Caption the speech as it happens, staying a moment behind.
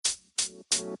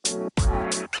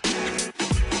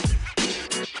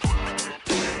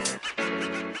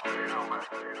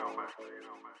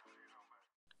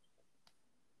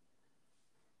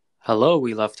Hello,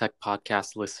 We Love Tech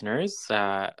podcast listeners.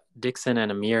 Dixon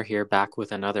and Amir here back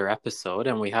with another episode,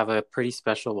 and we have a pretty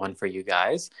special one for you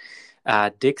guys.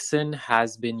 Dixon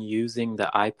has been using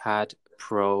the iPad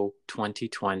Pro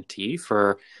 2020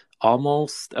 for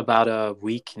almost about a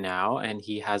week now, and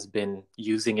he has been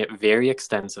using it very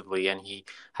extensively, and he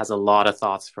has a lot of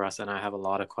thoughts for us, and I have a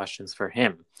lot of questions for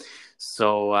him.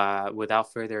 So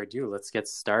without further ado, let's get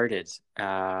started.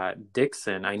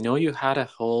 Dixon, I know you had a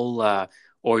whole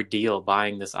ordeal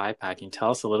buying this iPad. Can you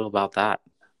tell us a little about that?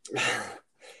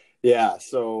 Yeah,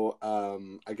 so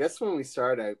I guess when we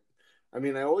started, I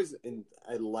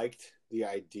liked the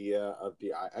idea of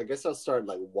I guess I'll start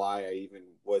like why I even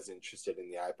was interested in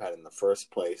the iPad in the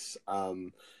first place.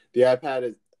 The iPad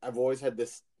is I've always had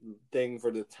this thing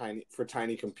for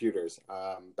tiny computers.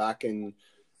 I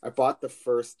bought the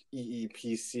first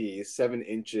EEPC 7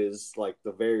 inches, like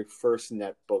the very first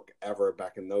netbook ever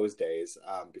back in those days,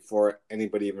 before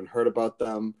anybody even heard about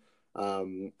them.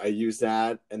 I used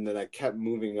that, and then I kept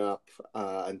moving up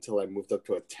until I moved up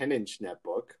to a 10-inch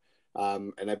netbook.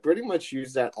 And I pretty much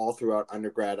used that all throughout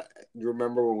undergrad. You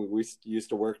remember when we used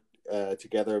to work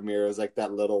together, Amir? It was like that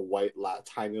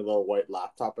tiny little white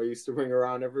laptop I used to bring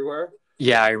around everywhere.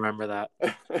 Yeah, I remember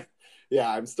that. Yeah,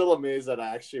 I'm still amazed that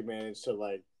I actually managed to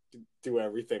like do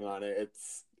everything on it.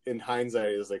 It's in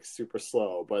hindsight, it was like super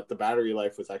slow, but the battery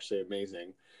life was actually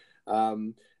amazing.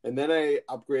 And then I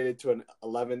upgraded to an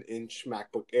 11-inch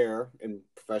MacBook Air in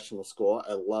professional school.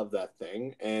 I love that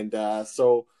thing, and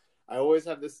so I always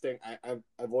have this thing.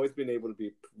 I've always been able to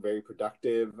be very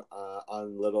productive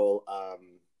on little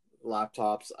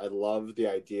laptops. I love the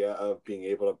idea of being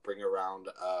able to bring around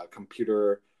a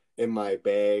computer in my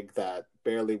bag that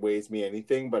barely weighs me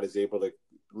anything, but is able to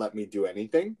let me do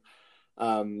anything.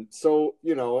 So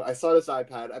I saw this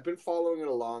iPad. I've been following it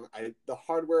along. The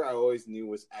hardware I always knew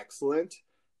was excellent,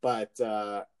 but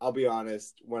I'll be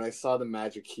honest. When I saw the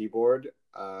Magic Keyboard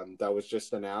that was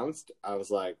just announced, I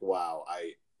was like, wow!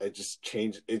 It just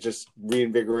changed. It just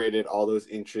reinvigorated all those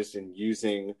interests in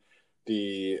using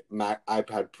the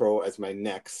iPad Pro as my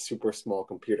next super small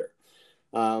computer.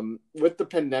 With the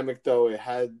pandemic, though, it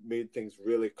had made things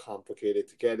really complicated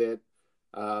to get it.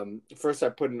 First, I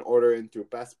put an order in through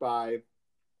Best Buy.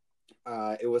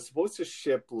 It was supposed to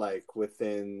ship like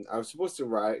I was supposed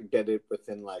to get it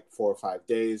within like 4 or 5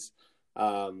 days.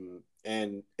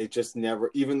 And it just never,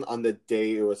 even on the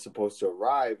day it was supposed to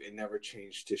arrive, it never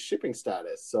changed to shipping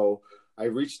status. So I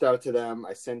reached out to them.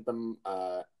 I sent them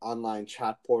online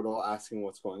chat portal asking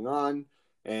what's going on.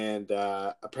 And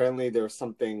apparently there was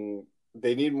something,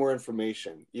 they need more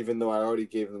information, even though I already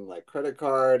gave them like credit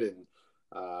card and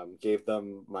gave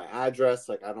them my address.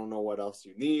 Like, I don't know what else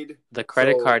you need. The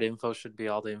credit So card info should be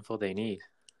all the info they need.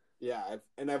 yeah,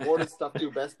 I've ordered stuff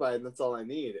through Best Buy, and that's all I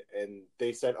need. And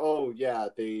they said, oh yeah,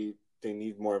 they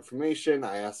need more information.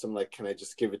 I asked them like, can I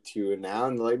just give it to you now?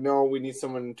 And they're like, no, we need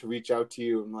someone to reach out to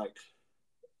you. I'm like,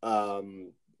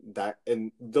 that,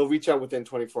 and they'll reach out within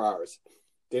 24 hours.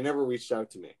 They never reached out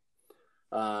to me.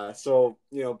 So,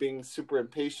 being super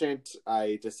impatient,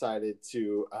 I decided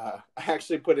to I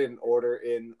actually put an order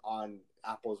in on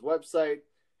Apple's website,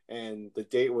 and the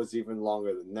date was even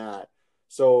longer than that.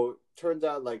 So, turns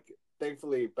out, like,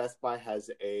 thankfully, Best Buy has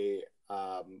a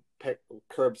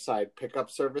curbside pickup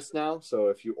service now. So,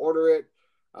 if you order it,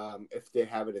 if they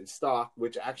have it in stock,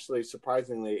 which actually,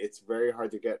 surprisingly, it's very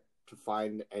hard to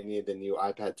find any of the new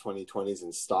iPad 2020s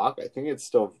in stock. I think it's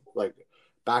still, like,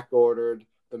 back ordered.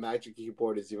 The Magic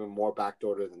Keyboard is even more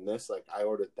backed-ordered than this. Like, I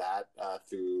ordered that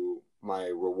through my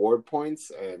reward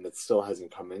points, and it still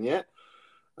hasn't come in yet.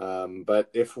 But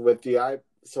if with the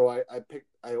so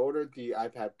I ordered the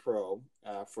iPad Pro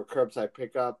for curbside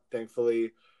pickup.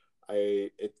 Thankfully,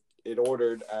 it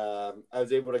ordered. I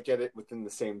was able to get it within the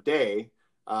same day,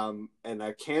 and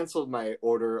I canceled my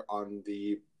order on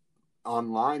the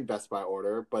online Best Buy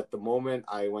order, but the moment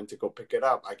I went to go pick it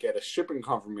up, I get a shipping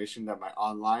confirmation that my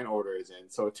online order is in.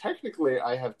 So technically,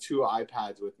 I have two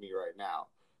iPads with me right now.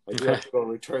 I do have to go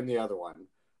return the other one.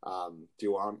 Do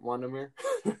you want one, Amir?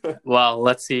 Well,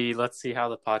 let's see how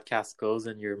the podcast goes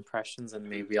and your impressions, and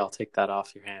maybe I'll take that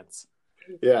off your hands.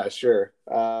 Yeah, sure.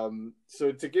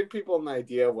 So to give people an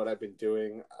idea of what I've been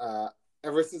doing,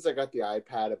 ever since I got the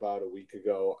iPad about a week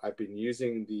ago, I've been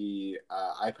using the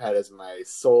iPad as my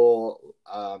sole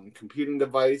computing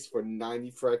device for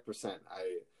 95%.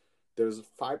 There's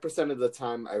 5% of the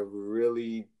time I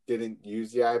really didn't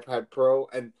use the iPad Pro,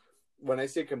 and when I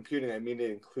say computing, I mean it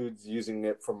includes using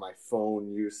it for my phone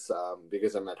use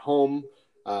because I'm at home.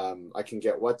 I can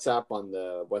get WhatsApp on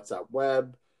the WhatsApp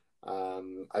web.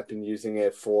 I've been using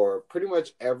it for pretty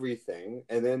much everything.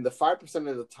 And then the 5%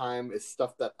 of the time is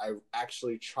stuff that I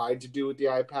actually tried to do with the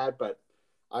iPad, but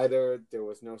either there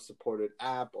was no supported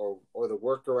app or the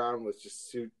workaround was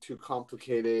just too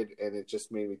complicated and it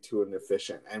just made me too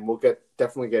inefficient. And we'll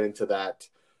definitely get into that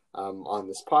on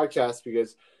this podcast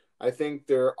because I think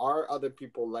there are other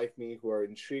people like me who are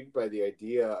intrigued by the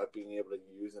idea of being able to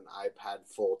use an iPad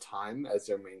full time as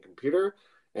their main computer.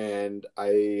 And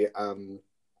I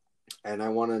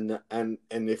want to and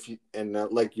if you and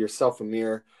like yourself,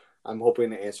 Amir, I'm hoping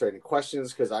to answer any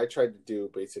questions because I tried to do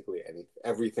basically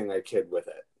everything I could with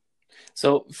it.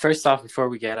 So first off, before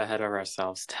we get ahead of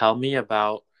ourselves, tell me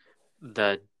about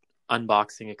the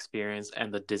unboxing experience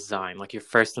and the design, like your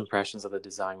first impressions of the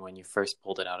design when you first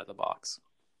pulled it out of the box.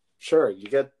 Sure,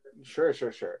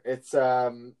 sure. It's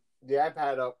the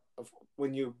iPad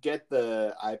when you get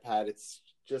the iPad, it's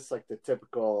just like the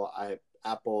typical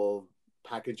Apple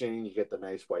packaging. You get the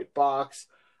nice white box.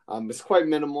 It's quite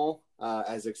minimal,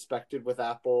 as expected with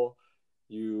Apple.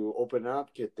 You open it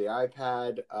up, get the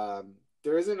iPad.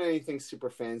 There isn't anything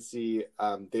super fancy.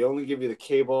 They only give you the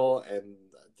cable and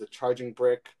the charging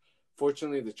brick.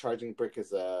 Fortunately, the charging brick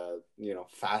is a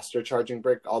faster charging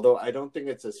brick. Although I don't think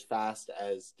it's as fast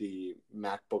as the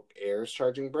MacBook Air's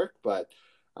charging brick, but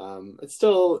it's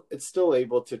still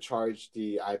able to charge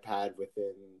the iPad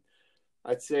within.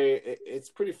 I'd say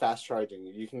it's pretty fast charging.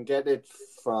 You can get it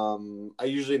from. I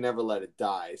usually never let it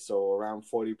die, so around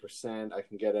 40%. I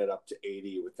can get it up to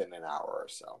 80 within an hour or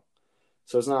so.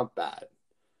 So it's not bad.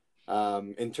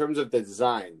 In terms of the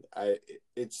design,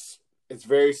 it's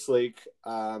very sleek.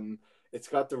 It's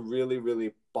got the really,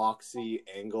 really boxy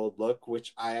angled look,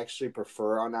 which I actually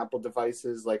prefer on Apple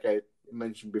devices. Like I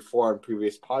mentioned before in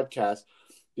previous podcasts,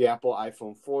 the Apple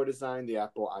iPhone 4 design, the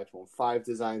Apple iPhone 5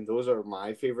 design, those are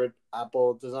my favorite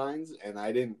Apple designs. And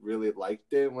I didn't really like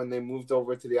it when they moved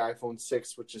over to the iPhone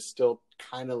 6, which is still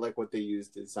kind of like what they use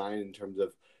design in terms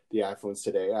of the iPhones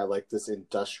today. I like this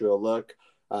industrial look.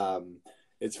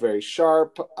 It's very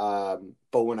sharp,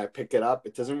 but when I pick it up,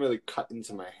 it doesn't really cut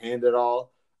into my hand at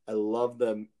all. I love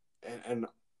them, and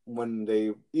when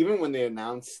they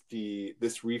announced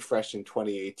this refresh in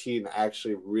 2018, I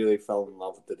actually really fell in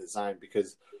love with the design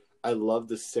because I love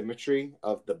the symmetry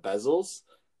of the bezels.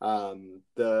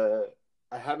 The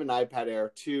I have an iPad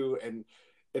Air 2, and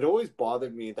it always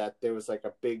bothered me that there was like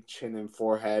a big chin and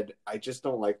forehead. I just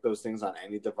don't like those things on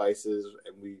any devices.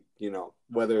 And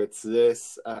whether it's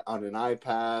this on an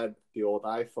iPad, the old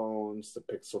iPhones, the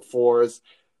Pixel 4s,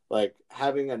 like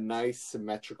having a nice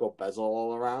symmetrical bezel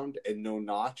all around and no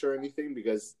notch or anything,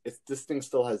 because if this thing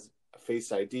still has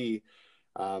Face ID,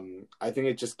 I think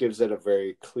it just gives it a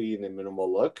very clean and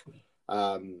minimal look.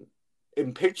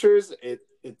 In pictures,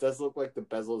 it does look like the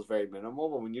bezel is very minimal,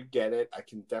 but when you get it, I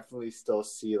can definitely still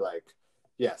see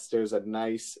yes, there's a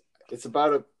nice. It's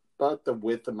about the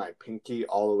width of my pinky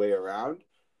all the way around.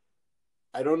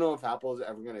 I don't know if Apple is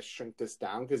ever going to shrink this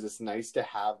down because it's nice to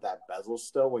have that bezel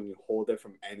still when you hold it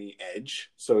from any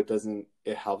edge, so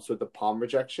it helps with the palm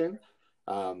rejection.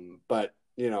 But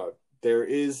there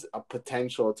is a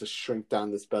potential to shrink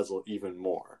down this bezel even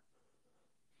more.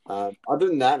 Other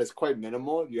than that, it's quite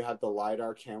minimal. You have the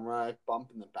LiDAR camera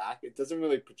bump in the back. It doesn't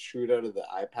really protrude out of the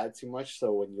iPad too much,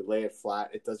 so when you lay it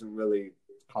flat, it doesn't really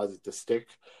cause it to stick.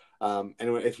 And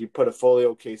if you put a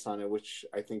folio case on it, which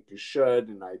I think you should,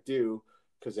 and I do,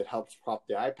 because it helps prop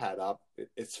the iPad up,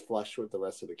 it's flush with the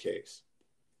rest of the case.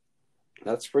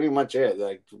 That's pretty much it.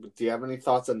 Like, do you have any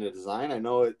thoughts on the design? I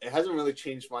know it hasn't really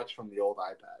changed much from the old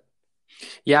iPad.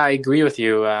 Yeah, I agree with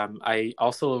you. I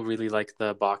also really like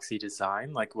the boxy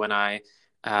design. Like when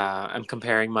I'm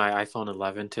comparing my iPhone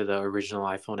 11 to the original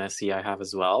iPhone SE I have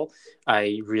as well,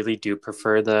 I really do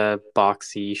prefer the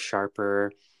boxy,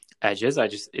 sharper edges.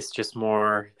 It's just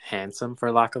more handsome,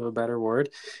 for lack of a better word.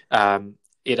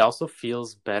 It also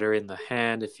feels better in the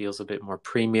hand. It feels a bit more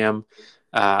premium.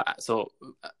 So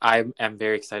I am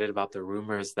very excited about the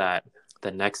rumors that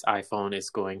the next iPhone is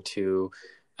going to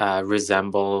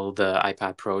resemble the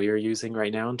iPad Pro you're using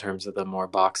right now in terms of the more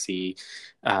boxy,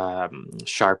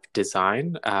 sharp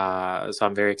design. So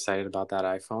I'm very excited about that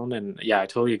iPhone. And yeah, I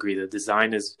totally agree. The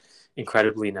design is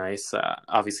incredibly nice.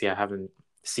 Obviously, I haven't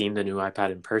seen the new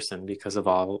iPad in person because of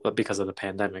the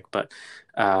pandemic, but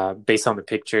based on the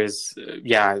pictures,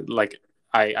 yeah, like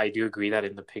I do agree that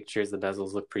in the pictures the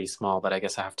bezels look pretty small, but I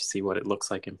guess I have to see what it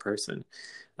looks like in person.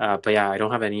 But yeah, I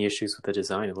don't have any issues with the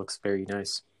design. It looks very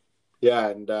nice. Yeah,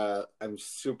 and I'm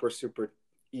super, super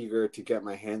eager to get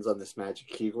my hands on this Magic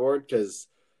Keyboard because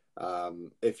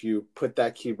If you put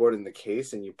that keyboard in the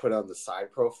case and you put it on the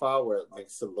side profile where it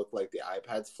makes it look like the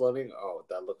iPad's floating, oh,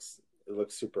 it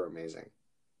looks super amazing.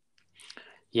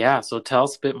 Yeah, so tell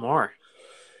us a bit more.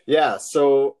 Yeah.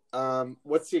 So,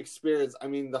 what's the experience? I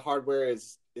mean, the hardware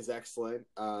is excellent,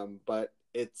 but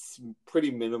it's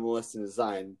pretty minimalist in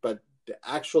design. But the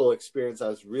actual experience I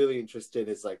was really interested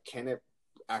in is like, can it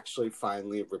actually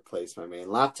finally replace my main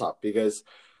laptop? Because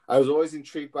I was always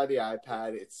intrigued by the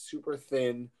iPad. It's super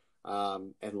thin,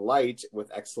 and light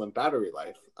with excellent battery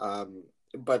life.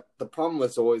 But the problem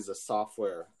was always the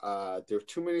software. There are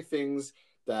too many things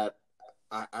that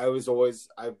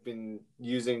I've been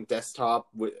using desktop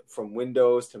from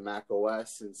Windows to Mac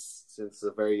OS since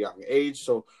a very young age.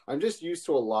 So I'm just used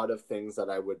to a lot of things that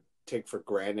I would take for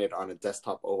granted on a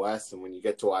desktop OS. And when you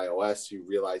get to iOS, you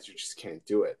realize you just can't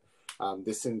do it.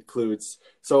 This includes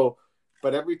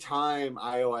but every time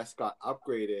iOS got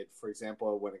upgraded, for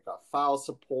example, when it got file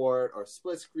support or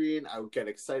split screen, I would get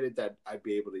excited that I'd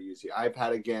be able to use the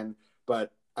iPad again,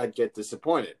 but I'd get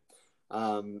disappointed.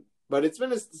 But it's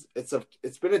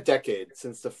been a decade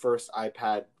since the first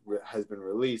iPad has been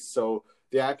released. So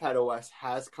the iPad OS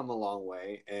has come a long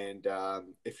way. And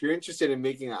if you're interested in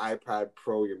making an iPad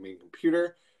Pro your main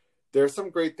computer, there are some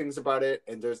great things about it,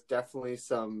 and there's definitely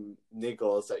some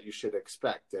niggles that you should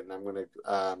expect. And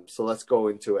so let's go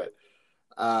into it.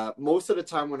 Most of the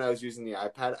time when I was using the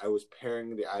iPad, I was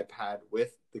pairing the iPad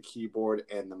with the keyboard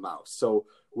and the mouse. So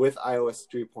with iOS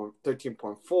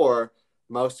 13.4,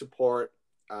 mouse support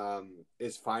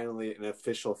is finally an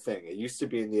official thing. It used to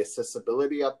be in the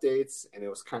accessibility updates, and it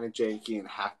was kind of janky and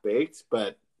half-baked,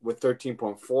 but with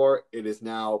 13.4, it is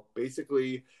now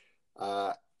basically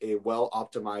a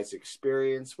well-optimized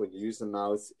experience. When you use the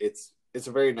mouse, it's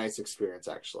a very nice experience,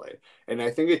 actually. And I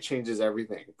think it changes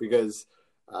everything because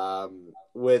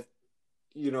with,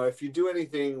 if you do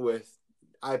anything with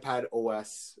iPad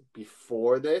OS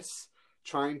before this,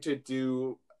 trying to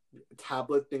do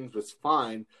tablet things was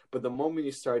fine, but the moment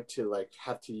you start to like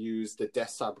have to use the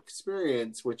desktop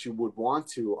experience, which you would want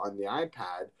to on the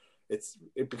iPad,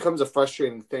 it becomes a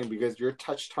frustrating thing because your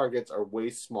touch targets are way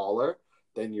smaller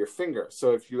than your finger.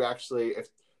 So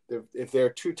if there are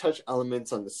two touch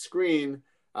elements on the screen,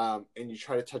 and you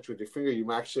try to touch with your finger, you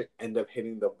might actually end up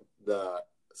hitting the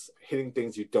hitting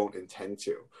things you don't intend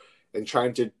to, and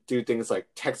trying to do things like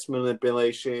text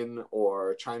manipulation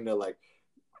or trying to like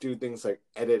do things like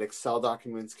edit Excel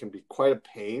documents can be quite a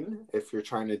pain if you're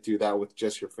trying to do that with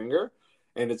just your finger.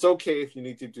 And it's okay if you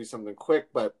need to do something quick,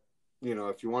 but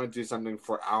if you want to do something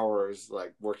for hours,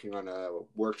 like working on a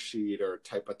worksheet or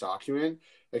type a document,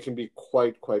 it can be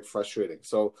quite frustrating.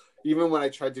 So even when I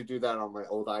tried to do that on my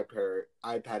old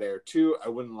iPad Air 2, I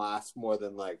wouldn't last more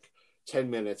than like 10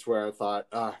 minutes where I thought,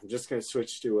 I'm just going to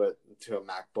switch to a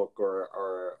MacBook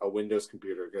or a Windows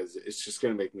computer because it's just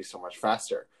going to make me so much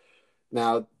faster.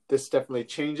 Now, this definitely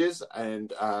changes,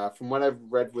 and from what I've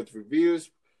read with reviews,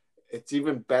 it's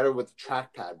even better with the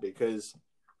trackpad because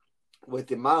with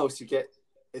the mouse, you get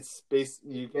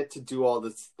to do all the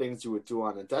things you would do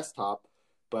on a desktop,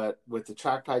 but with the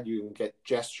trackpad, you can get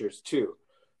gestures too.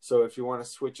 So if you want to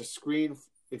switch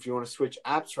if you want to switch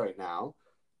apps right now,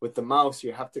 with the mouse,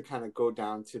 you have to kind of go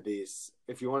down to these.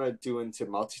 If you want to do into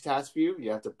multitask view,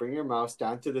 you have to bring your mouse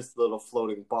down to this little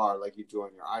floating bar like you do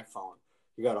on your iPhone.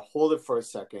 You got to hold it for a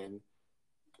second,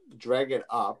 drag it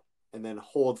up, and then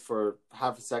hold for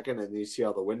half a second, and you see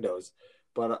all the windows.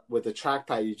 But with the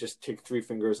trackpad, you just take 3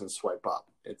 fingers and swipe up.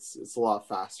 It's a lot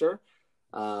faster.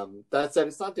 That said,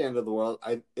 it's not the end of the world.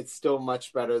 It's still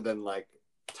much better than like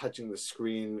touching the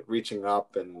screen, reaching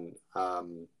up, and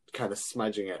kind of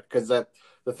smudging it. Because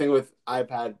the thing with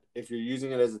iPad, if you're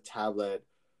using it as a tablet,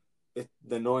 it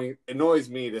annoys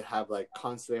me to have like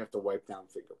constantly have to wipe down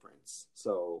fingerprints.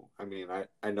 So I mean,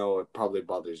 I know it probably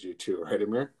bothers you too, right,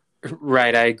 Amir?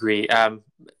 Right, I agree.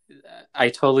 I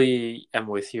totally am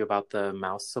with you about the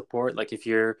mouse support. Like, if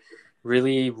you're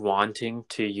really wanting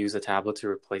to use a tablet to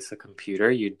replace a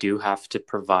computer, you do have to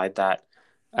provide that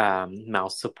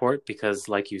mouse support because,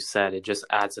 like you said, it just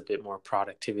adds a bit more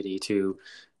productivity to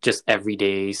just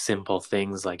everyday simple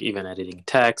things like even editing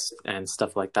text and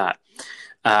stuff like that.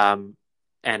 Um,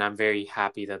 and I'm very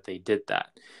happy that they did that.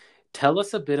 Tell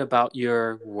us a bit about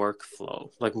your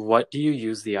workflow. Like, what do you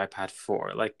use the iPad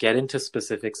for? Like, get into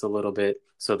specifics a little bit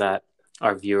so that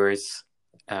our viewers,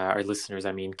 our listeners,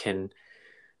 I mean, can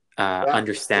Yeah,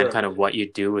 understand sure. kind of what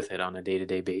you do with it on a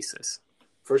day-to-day basis.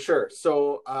 For sure.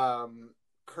 So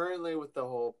currently with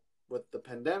the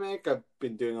pandemic, I've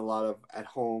been doing a lot of at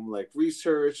home like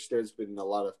research. There's been a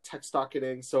lot of text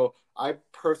docketing. So I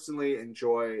personally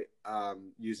enjoy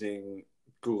using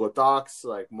Google Docs.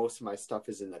 Like most of my stuff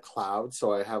is in the cloud,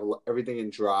 so I have everything in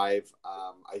Drive.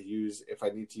 If I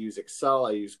need to use Excel,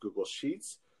 I use Google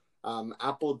Sheets.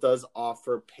 Apple does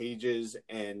offer Pages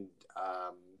and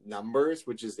Numbers,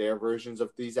 which is their versions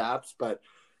of these apps. But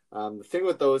the thing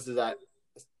with those is that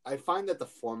I find that the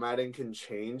formatting can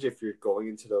change if you're going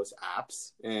into those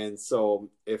apps. And so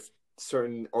if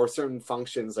certain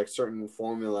functions, like certain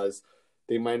formulas,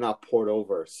 they might not port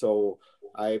over. So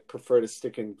I prefer to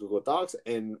stick in Google Docs.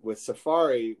 And with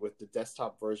Safari, with the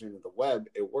desktop version of the web,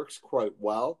 it works quite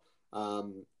well.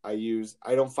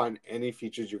 I don't find any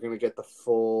features. You're going to get the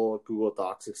full Google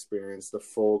Docs experience, the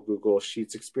full Google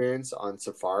Sheets experience on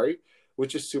Safari,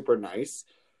 which is super nice.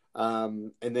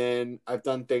 And then I've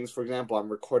done things, for example, I'm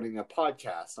recording a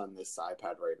podcast on this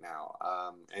iPad right now,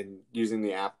 and using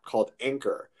the app called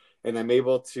Anchor. And I'm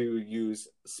able to use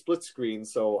split screen.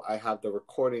 So I have the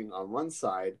recording on one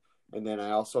side, and then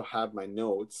I also have my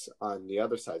notes on the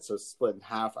other side. So it's split in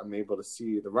half. I'm able to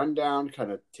see the rundown,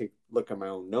 kind of look at my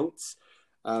own notes.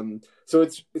 So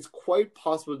it's quite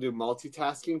possible to do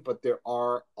multitasking, but there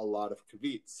are a lot of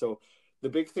caveats. So the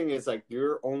big thing is like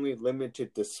you're only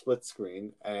limited to split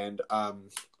screen, and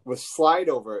with slide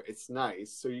over, it's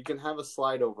nice. So you can have a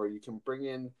slide over. You can bring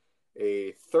in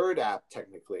a third app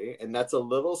technically, and that's a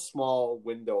little small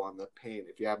window on the pane.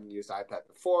 If you haven't used iPad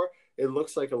before, it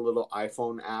looks like a little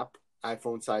iPhone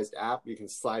sized app. You can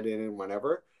slide it in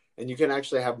whenever, and you can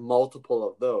actually have multiple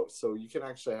of those. So you can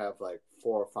actually have like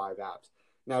 4 or 5 apps.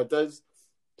 Now it does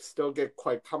still get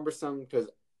quite cumbersome because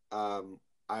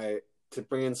to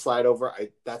bring in slide over,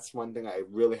 that's one thing I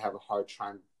really have a hard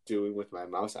time doing with my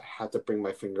mouse. I have to bring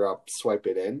my finger up, swipe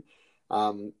it in.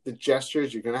 The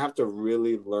gestures, you're going to have to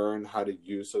really learn how to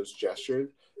use those gestures.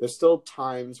 There's still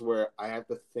times where I have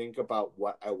to think about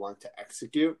what I want to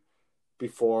execute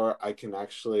before I can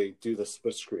actually do the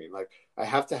split screen. Like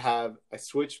I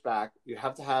switch back. You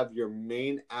have to have your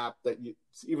main app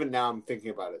even now I'm thinking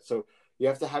about it. So you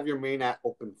have to have your main app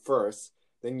open first.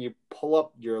 Then you pull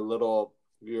up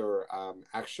your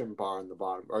action bar on the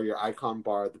bottom, or your icon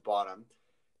bar at the bottom.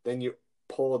 Then you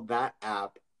pull that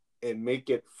app and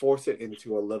force it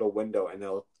into a little window, and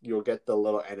you'll get the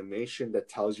little animation that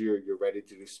tells you you're ready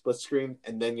to do split screen.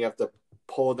 And then you have to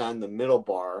pull down the middle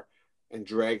bar and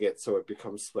drag it so it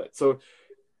becomes split. So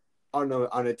on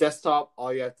a desktop,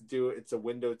 all you have to do, it's a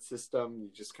windowed system. You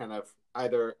just kind of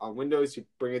either on Windows, you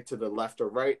bring it to the left or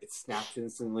right, it snaps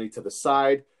instantly to the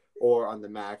side, or on the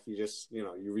Mac, you just, you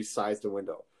resize the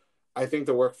window. I think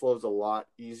the workflow is a lot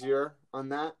easier on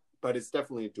that, but it's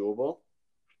definitely doable.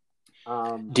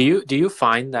 Do you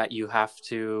find that you have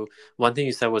to? One thing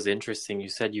you said was interesting. You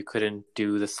said you couldn't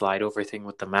do the slide over thing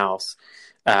with the mouse.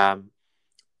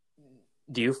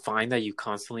 Do you find that you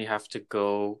constantly have to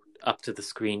go up to the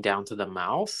screen, down to the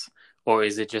mouse, or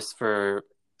is it just for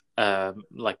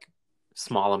like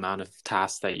small amount of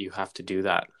tasks that you have to do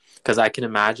that? Because I can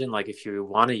imagine, like, if you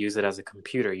want to use it as a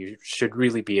computer, you should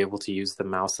really be able to use the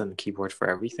mouse and the keyboard for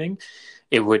everything.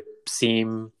 It would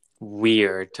seem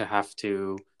weird to have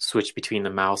to switch between the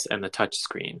mouse and the touch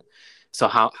screen. So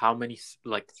how many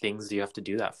like things do you have to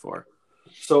do that for?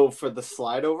 So for the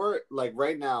slide over, like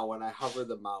right now when I hover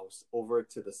the mouse over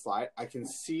to the slide, I can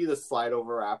see the slide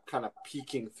over app kind of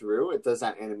peeking through. It does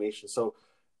that animation. So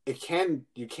you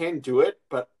can do it,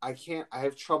 but I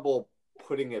have trouble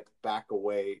putting it back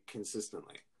away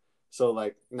consistently. So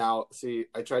like now, see,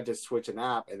 I tried to switch an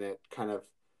app and it kind of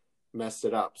messed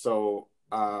it up. So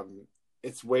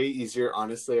it's way easier,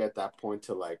 honestly, at that point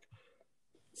to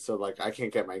I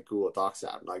can't get my Google Docs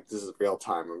app. Like, this is real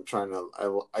time. I'm trying to,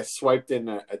 I swiped in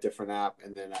a different app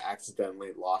and then I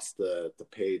accidentally lost the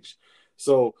page.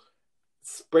 So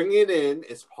bringing it in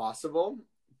is possible,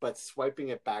 but swiping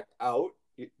it back out,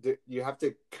 you have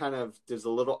to there's a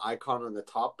little icon on the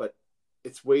top, but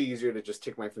it's way easier to just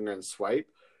take my finger and swipe.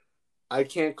 I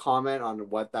can't comment on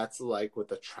what that's like with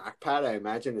the trackpad. I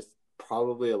imagine it's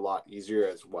probably a lot easier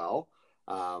as well.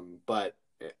 But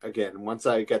again, once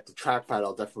I get the trackpad,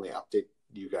 I'll definitely update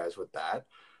you guys with that.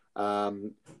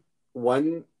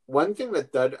 One thing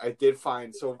that I did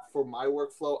find, so for my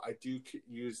workflow, I do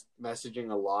use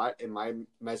messaging a lot, and my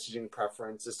messaging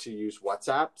preference is to use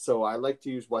WhatsApp. So I like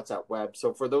to use WhatsApp Web.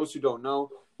 So for those who don't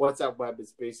know, WhatsApp Web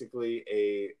is basically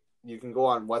you can go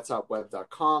on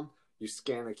whatsappweb.com, you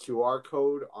scan a QR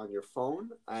code on your phone,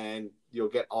 and you'll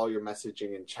get all your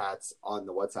messaging and chats on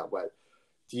the WhatsApp Web.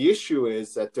 The issue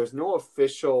is that there's no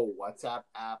official WhatsApp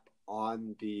app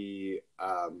on the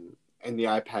in the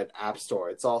iPad App Store.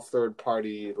 It's all third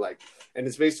party, and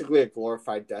it's basically a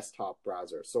glorified desktop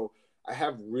browser. So I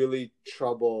have really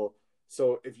trouble.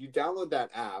 So if you download that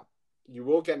app, you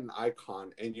will get an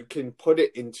icon, and you can put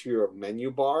it into your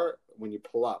menu bar when you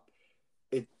pull up.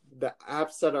 The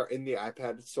apps that are in the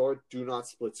iPad store do not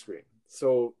split screen.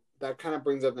 So that kind of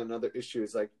brings up another issue.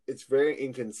 Is like it's very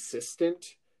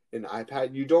inconsistent in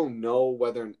iPad. You don't know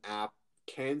whether an app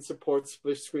can support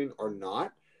split screen or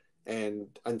not, and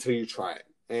until you try it.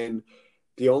 And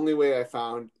the only way I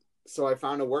found a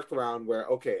workaround where,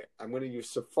 okay, I'm going to use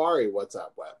Safari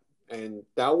WhatsApp Web, and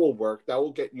that will work. That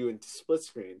will get you into split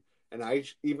screen. And I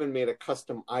even made a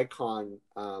custom icon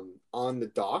on the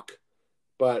dock.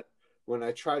 But when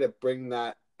I try to bring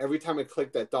that, every time I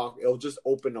click that dock, it'll just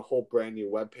open a whole brand new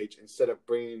web page instead of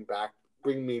bring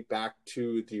me back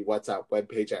to the WhatsApp web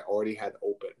page I already had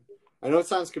open. I know it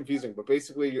sounds confusing, but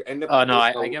basically you end up. Oh no,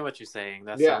 I get what you're saying.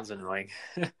 That sounds annoying.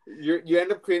 You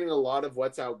end up creating a lot of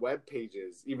WhatsApp web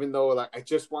pages, even though like I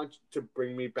just want to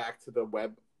bring me back to the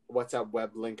WhatsApp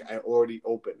web link I already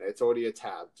opened. It's already a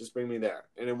tab. Just bring me there,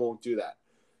 and it won't do that.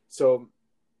 So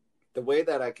the way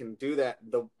that I can do that,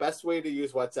 the best way to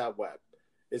use WhatsApp web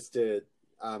is to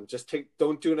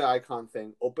don't do the icon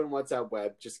thing. Open WhatsApp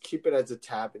web, just keep it as a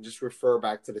tab, and just refer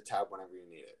back to the tab whenever you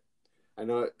need it. I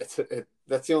know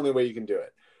that's the only way you can do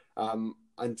it.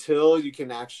 Until you can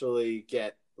actually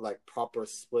get like proper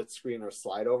split screen or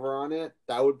slide over on it,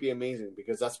 that would be amazing,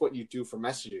 because that's what you do for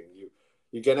messaging.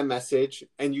 You get a message,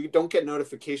 and you don't get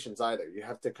notifications either. You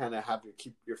have to kind of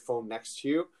keep your phone next to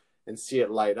you and see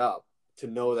it light up to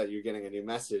know that you're getting a new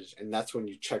message, and that's when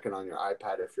you check it on your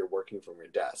iPad if you're working from your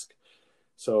desk.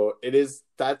 So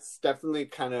that's definitely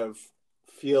kind of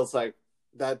feels like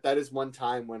that is one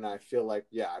time when I feel like,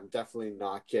 yeah, I'm definitely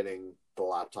not getting the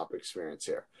laptop experience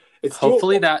here. It's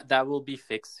hopefully that will be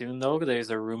fixed soon, though. There's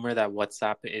a rumor that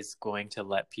WhatsApp is going to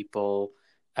let people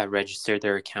register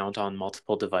their account on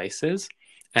multiple devices,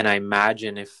 and I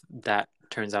imagine if that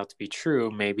turns out to be true,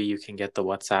 maybe you can get the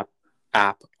WhatsApp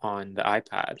app on the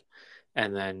iPad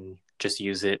and then just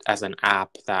use it as an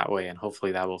app that way, and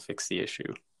hopefully that will fix the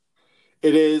issue.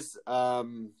 It is,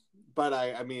 but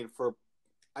I mean,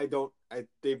 I've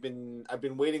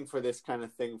been waiting for this kind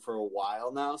of thing for a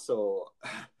while now, so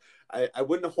I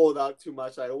wouldn't hold out too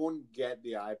much. I won't get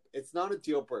the iPad. It's not a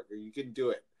deal breaker. You can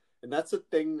do it, and that's the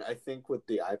thing I think with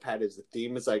the iPad is the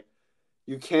theme is like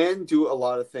you can do a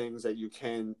lot of things that you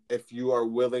can if you are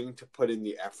willing to put in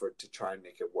the effort to try and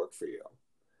make it work for you.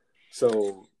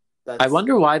 So I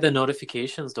wonder why the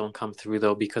notifications don't come through,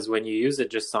 though, because when you use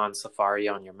it just on Safari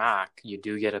on your Mac, you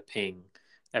do get a ping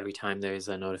every time there's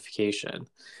a notification.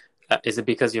 Is it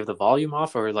because you have the volume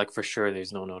off, or like for sure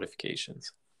there's no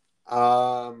notifications?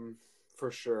 For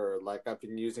sure. Like I've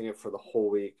been using it for the whole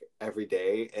week every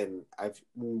day, and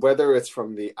whether it's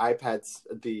from the iPad's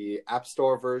the App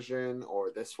Store version or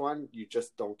this one, you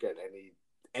just don't get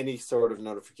any sort of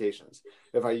notifications.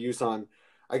 If I use on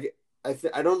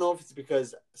I don't know if it's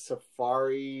because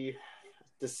Safari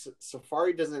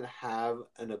doesn't have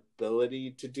an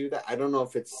ability to do that. I don't know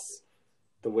if it's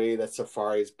the way that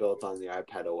Safari is built on the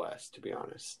iPad OS, to be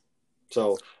honest.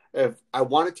 So if I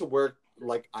want it to work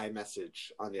like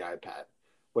iMessage on the iPad,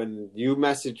 when you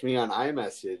message me on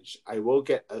iMessage, I will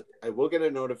get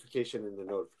a notification in the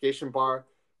notification bar.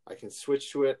 I can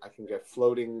switch to it. I can get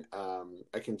floating.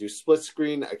 I can do split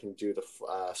screen. I can do the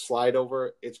slide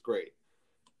over. It's great.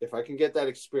 If I can get that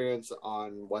experience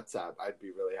on WhatsApp, I'd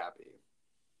be really happy.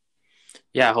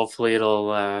 Yeah, hopefully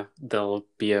there'll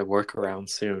be a workaround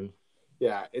soon.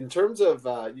 Yeah, in terms of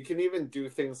you can even do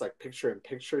things like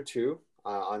picture-in-picture too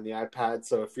on the iPad.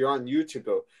 So if you're on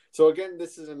YouTube, so again,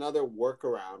 this is another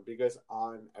workaround, because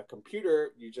on a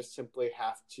computer, you just simply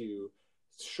have to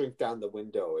shrink down the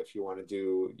window if you want to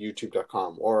do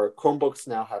YouTube.com, or Chromebooks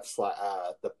now have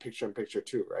the picture-in-picture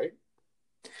too, right?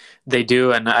 They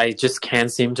do, and I just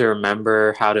can't seem to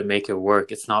remember how to make it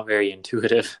work. It's not very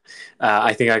intuitive.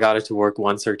 I think I got it to work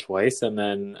once or twice, and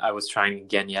then I was trying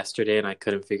again yesterday, and I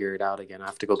couldn't figure it out again. I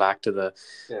have to go back to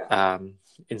the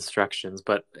instructions.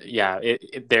 But yeah,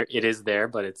 it is there,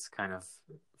 but it's kind of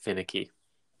finicky.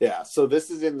 Yeah, so this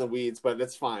is in the weeds, but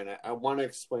it's fine. I want to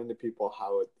explain to people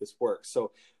how this works.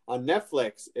 So on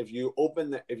Netflix, if you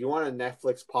want a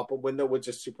Netflix pop-up window, which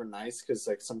is super nice because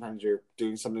like sometimes you're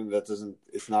doing something that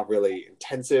it's not really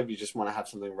intensive. You just want to have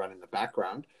something run in the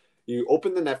background. You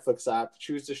open the Netflix app,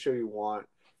 choose the show you want,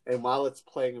 and while it's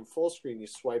playing in full screen, you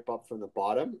swipe up from the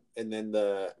bottom, and then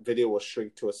the video will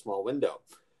shrink to a small window.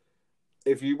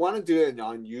 If you want to do it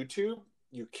on YouTube,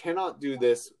 you cannot do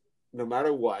this no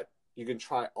matter what. You can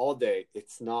try all day.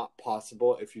 It's not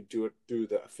possible if you do it through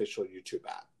the official YouTube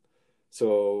app.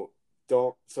 So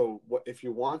if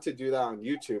you want to do that on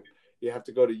YouTube, you have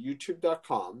to go to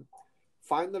youtube.com,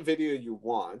 find the video you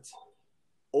want,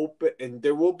 open, and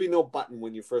there will be no button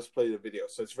when you first play the video.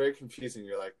 So it's very confusing.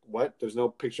 You're like, what? There's no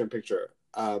picture in picture.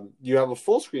 You have a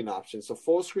full screen option. So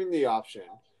full screen the option.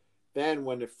 Then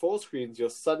when it full screens, you'll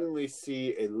suddenly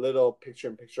see a little picture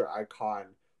in picture icon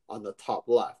on the top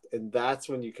left. And that's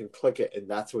when you can click it, and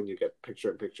that's when you get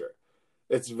picture in picture.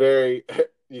 It's very,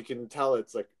 you can tell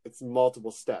it's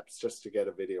multiple steps just to get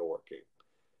a video working.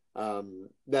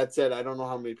 That said, I don't know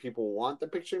how many people want the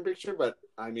picture in picture, but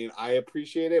I mean, I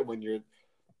appreciate it when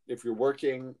if you're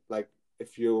working, like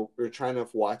if you're trying to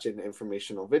watch an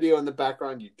informational video in the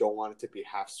background, you don't want it to be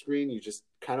half screen. You just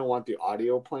kind of want the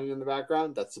audio playing in the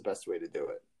background. That's the best way to do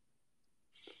it.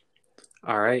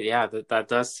 All right. Yeah, that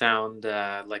does sound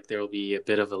like there will be a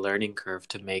bit of a learning curve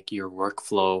to make your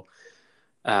workflow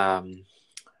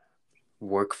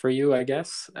work for you, I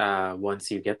guess, once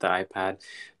you get the iPad.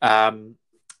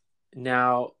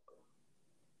 Now,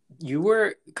 you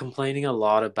were complaining a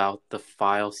lot about the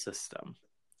file system,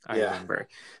 I remember.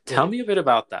 Tell me a bit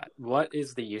about that. What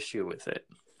is the issue with it?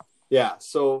 Yeah,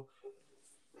 so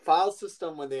file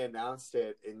system, when they announced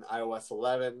it in iOS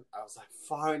 11, I was like,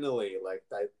 finally, like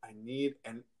I need,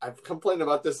 and I've complained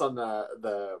about this on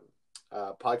the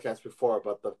podcast before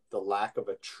about the lack of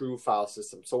a true file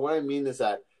system. So what I mean is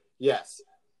that, yes,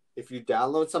 if you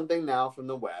download something now from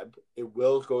the web, it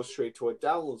will go straight to a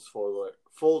downloads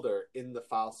folder in the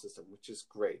file system, which is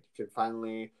great. You can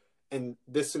finally, and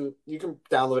you can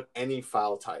download any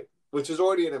file type, which is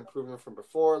already an improvement from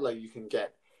before. Like you can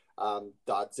get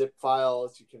 .zip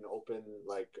files, you can open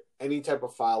like any type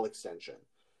of file extension.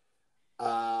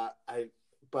 But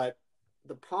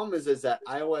the problem is that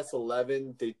iOS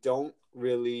 11, they don't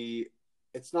really,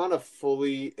 it's not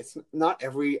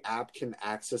every app can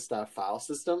access that file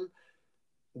system.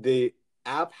 The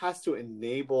app has to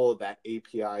enable that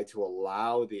API to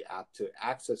allow the app to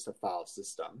access the file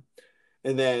system.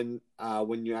 And then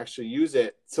when you actually use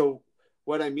it, so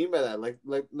what I mean by that, like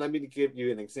let me give you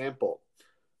an example.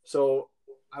 So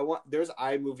there's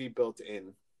iMovie built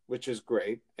in, which is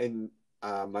great. And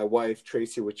my wife,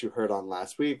 Tracy, which you heard on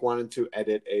last week, wanted to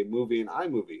edit a movie in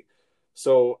iMovie.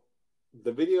 So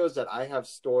the videos that I have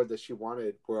stored that she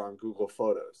wanted were on Google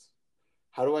Photos.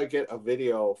 How do I get a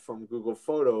video from Google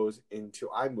Photos into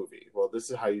iMovie? Well, this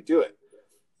is how you do it.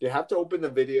 You have to open the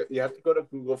video. You have to go to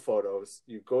Google Photos.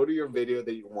 You go to your video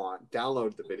that you want,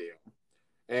 download the video.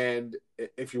 And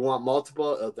if you want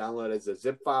multiple, it'll download as a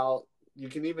zip file. You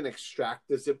can even extract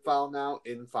the zip file now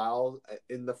in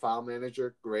the file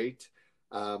manager. Great.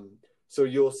 So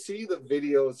you'll see the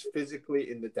videos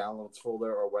physically in the downloads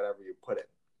folder or whatever you put it.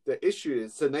 The issue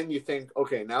is, so then you think,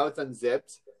 okay, now it's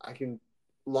unzipped. I can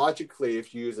logically,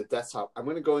 if you use a desktop, I'm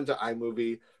going to go into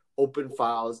iMovie, open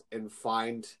files, and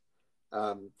find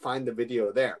the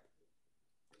video there.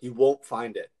 You won't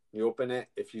find it. You open it.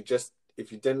 If you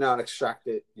did not extract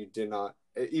it, you did not.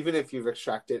 Even if you've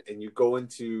extracted and you go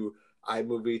into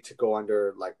iMovie to go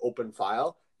under like open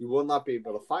file, you will not be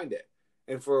able to find it.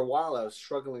 And for a while, I was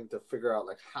struggling to figure out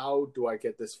like, how do I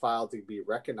get this file to be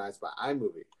recognized by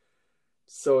iMovie?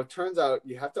 So it turns out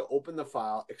you have to open the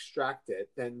file, extract it,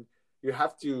 then you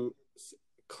have to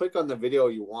click on the video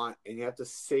you want, and you have to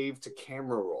save to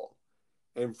camera roll.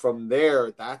 And from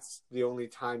there, that's the only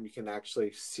time you can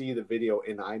actually see the video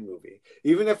in iMovie.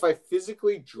 Even if I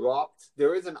physically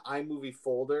there is an iMovie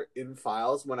folder in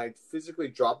files. When I physically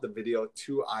drop the video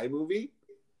to iMovie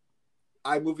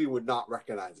would not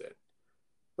recognize it.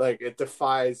 Like, it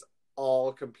defies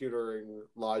all computering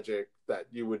logic that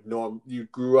you would know. You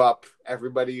grew up,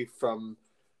 everybody from,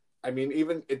 I mean,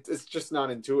 even it's just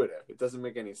not intuitive. It doesn't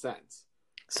make any sense.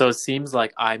 So it seems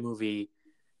like iMovie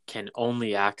can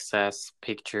only access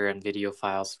picture and video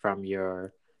files from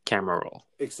your camera roll.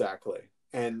 Exactly.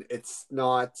 And it's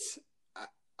not,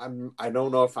 I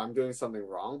don't know if I'm doing something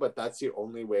wrong, but that's the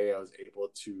only way I was able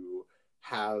to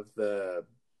have the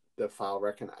file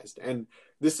recognized. And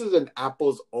this is an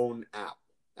Apple's own app.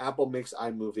 Apple makes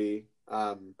iMovie.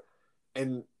 And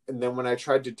then when I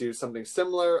tried to do something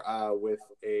similar with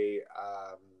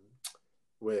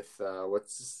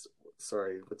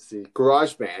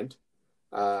GarageBand,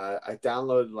 I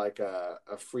downloaded like a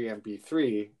free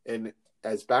MP3 and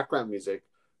as background music.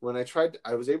 When I tried,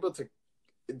 I was able to.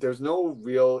 There's no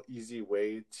real easy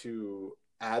way to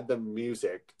add the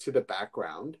music to the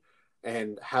background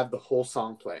and have the whole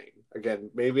song playing.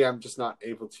 Again, maybe I'm just not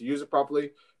able to use it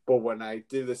properly. But when I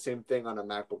did the same thing on a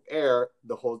MacBook Air,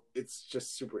 it's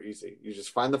just super easy. You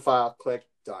just find the file, click,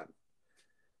 done.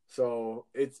 So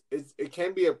it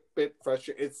can be a bit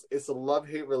frustrating. It's a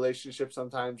love-hate relationship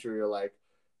sometimes where you're like,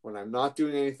 when I'm not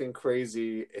doing anything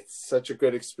crazy, it's such a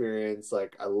good experience.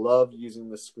 Like, I love using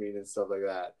the screen and stuff like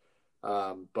that.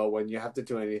 But when you have to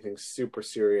do anything super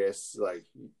serious, like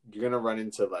you're gonna run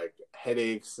into like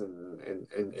headaches, and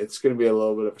it's gonna be a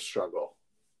little bit of a struggle.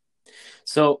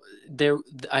 So there,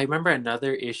 I remember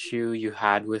another issue you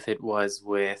had with it was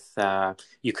with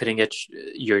you couldn't get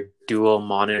your dual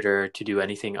monitor to do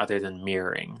anything other than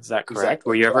mirroring. Is that correct?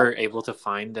 Were Exactly. you ever able to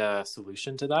find a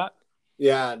solution to that?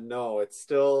 Yeah, no, it's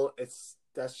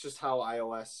that's just how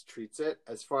iOS treats it,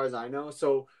 as far as I know.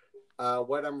 So,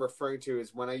 what I'm referring to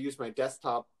is when I use my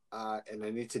desktop, and I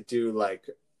need to do like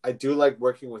I do like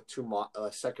working with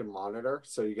second monitor,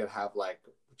 so you can have like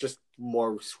just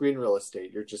more screen real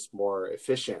estate. You're just more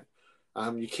efficient.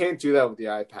 You can't do that with the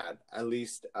iPad. At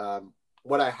least,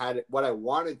 what I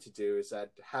wanted to do is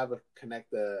that have a connect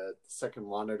the second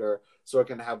monitor so I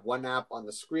can have one app on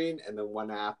the screen and then one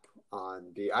app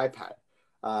on the iPad.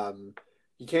 Um,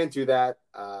 you can't do that.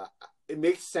 It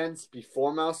makes sense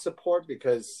before mouse support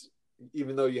because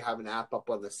even though you have an app up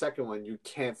on the second one, you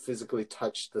can't physically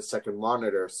touch the second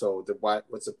monitor. So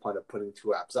what's the point of putting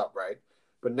two apps up, right?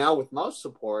 But now with mouse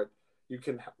support, you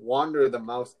can wander the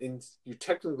mouse in. You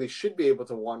technically should be able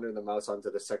to wander the mouse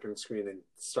onto the second screen and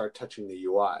start touching the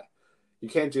UI. You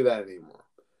can't do that anymore,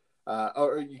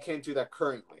 or you can't do that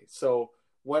currently. So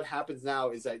what happens now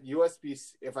is that USB,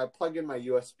 if I plug in my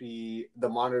the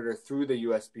monitor through the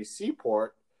USB-C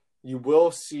port, you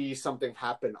will see something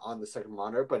happen on the second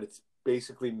monitor, but it's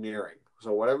basically mirroring.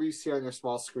 So whatever you see on your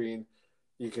small screen,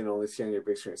 you can only see on your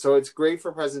big screen. So it's great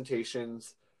for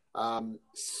presentations.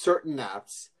 Certain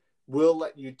apps will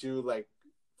let you do, like,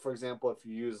 for example, if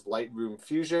you use Lightroom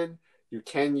Fusion, you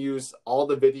can use all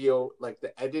the video, like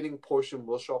the editing portion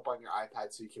will show up on your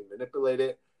iPad so you can manipulate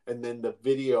it. And then the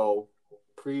video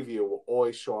preview will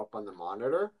always show up on the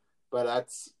monitor, but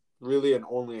that's really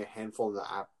only a handful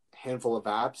of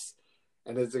apps.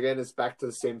 And it's back to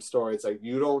the same story. It's like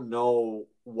you don't know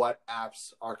what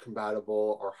apps are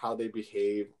compatible or how they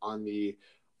behave on the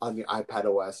iPad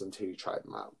OS until you try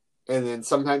them out. And then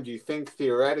sometimes you think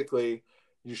theoretically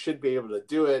you should be able to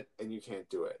do it and you can't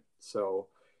do it. So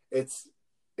it's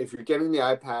if you're getting the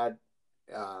iPad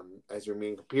as your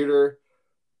main computer,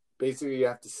 basically you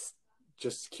have to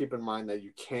just keep in mind that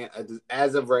you can't,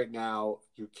 as of right now,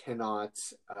 you cannot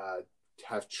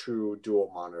have true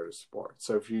dual monitor support.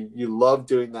 So if you love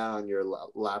doing that on your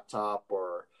laptop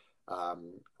or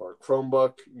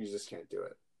Chromebook, you just can't do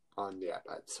it on the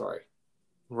iPad. Sorry.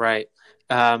 Right.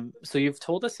 So you've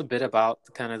told us a bit about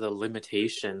kind of the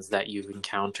limitations that you've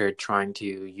encountered trying to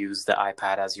use the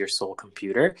iPad as your sole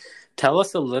computer. Tell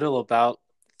us a little about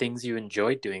things you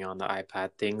enjoyed doing on the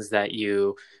iPad, things that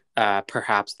you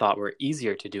perhaps thought were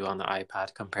easier to do on the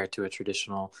iPad compared to a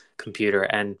traditional computer.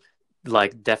 And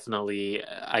like, definitely,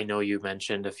 I know you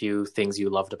mentioned a few things you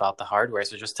loved about the hardware.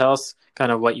 So just tell us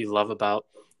kind of what you love about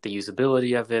the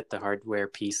usability of it, the hardware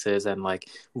pieces, and like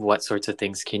what sorts of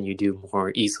things can you do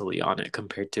more easily on it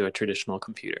compared to a traditional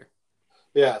computer?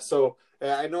 Yeah, so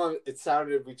I know it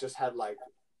sounded we just had like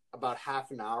about half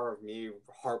an hour of me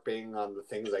harping on the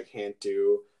things I can't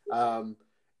do.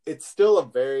 It's still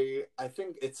I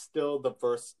think it's still the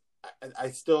first. I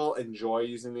still enjoy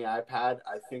using the iPad.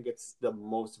 I think it's the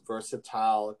most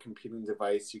versatile computing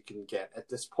device you can get at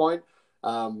this point.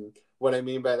 What I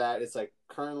mean by that is like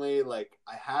currently, like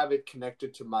I have it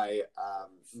connected to my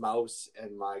mouse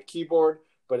and my keyboard,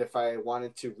 but if I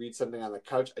wanted to read something on the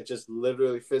couch, I just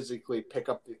literally physically pick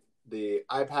up the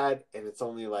iPad and it's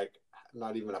only like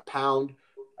not even a pound.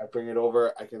 I bring it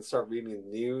over, I can start reading the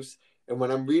news. And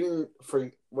when reading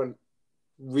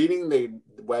the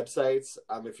websites,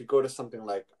 if you go to something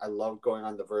like I love going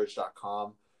on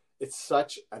TheVerge.com, it's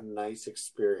such a nice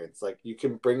experience. Like you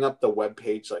can bring up the web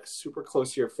page like super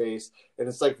close to your face, and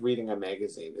it's like reading a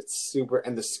magazine. It's super,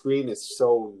 and the screen is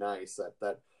so nice. That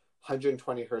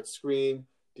 120 hertz screen,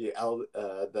 the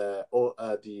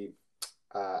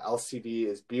LCD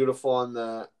is beautiful on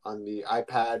the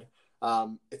iPad.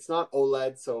 It's not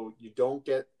OLED, so you don't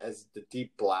get as the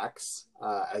deep blacks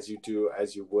as you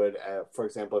would, for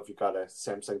example, if you got a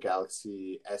Samsung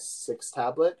Galaxy S6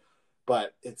 tablet.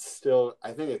 But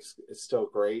I think it's still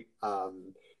great.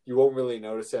 You won't really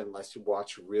notice it unless you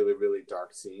watch really, really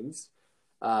dark scenes.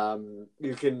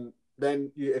 You can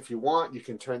if you want, you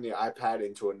can turn the iPad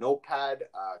into a notepad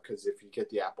because if you get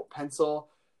the Apple Pencil,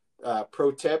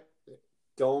 pro tip,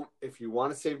 don't, if you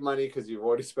want to save money because you've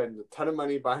already spent a ton of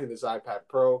money buying this iPad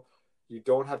Pro, you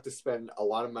don't have to spend a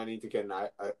lot of money to get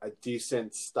a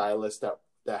decent stylus that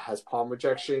has palm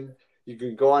rejection. You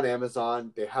can go on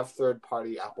Amazon. They have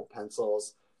third-party Apple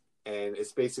Pencils, and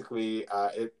it's basically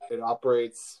it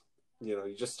operates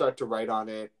you just start to write on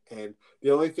it, and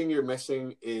the only thing you're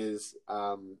missing is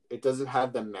it doesn't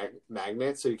have the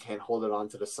magnet, so you can't hold it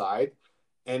onto the side,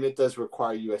 and it does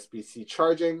require USB-C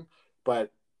charging,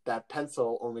 but that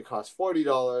pencil only costs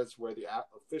 $40, where the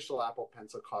official Apple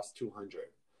Pencil costs $200.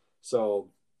 So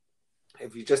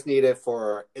if you just need it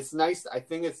for, it's nice. I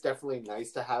think it's definitely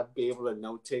nice to be able to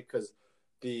note take, because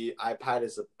the iPad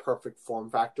is a perfect form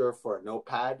factor for a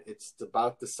notepad. It's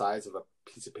about the size of a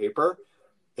piece of paper.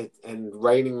 And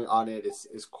writing on it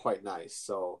is quite nice.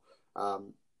 So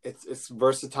it's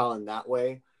versatile in that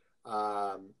way.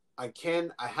 I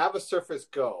have a Surface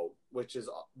Go, which is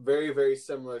very, very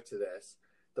similar to this.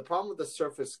 The problem with the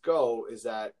Surface Go is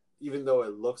that even though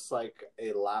it looks like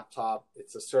a laptop,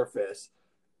 it's a Surface.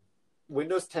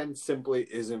 Windows 10 simply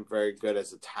isn't very good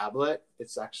as a tablet.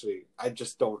 It's actually, I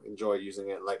just don't enjoy using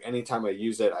it. Like anytime I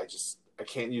use it, I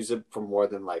can't use it for more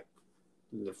than like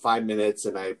 5 minutes,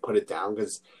 and I put it down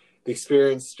because the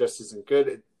experience just isn't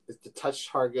good. The touch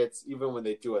targets, even when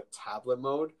they do a tablet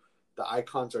mode, the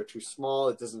icons are too small.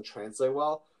 It doesn't translate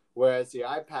well. Whereas the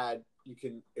iPad,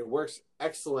 it works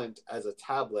excellent as a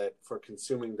tablet for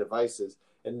consuming devices,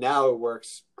 and now it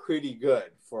works pretty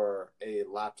good for a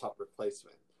laptop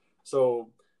replacement. So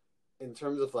in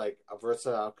terms of like a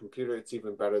versatile computer, it's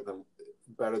even better than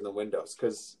Windows,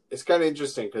 because it's kind of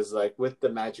interesting, because like with the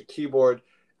Magic Keyboard,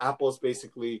 Apple's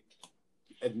basically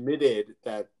admitted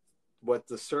that what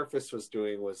the Surface was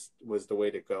doing was the way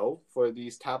to go for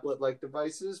these tablet-like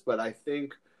devices. But I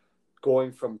think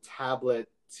going from tablet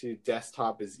to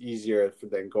desktop is easier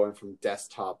than going from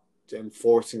desktop and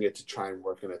forcing it to try and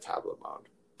work in a tablet mode.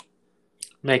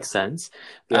 Makes sense.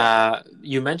 Yeah.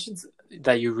 You mentioned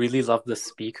that you really love the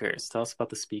speakers. Tell us about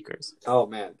the speakers. Oh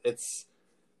man, it's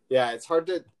hard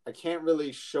to, I can't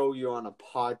really show you on a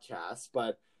podcast,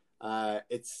 but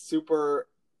it's super.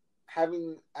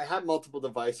 I have multiple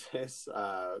devices,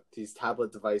 these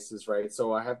tablet devices, right?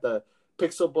 So I have the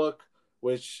Pixelbook,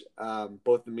 which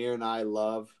both Amir and I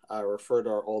love. Refer to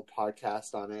our old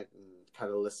podcast on it and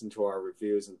kind of listen to our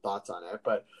reviews and thoughts on it.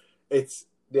 But it's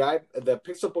the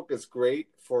Pixelbook is great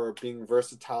for being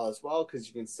versatile as well, because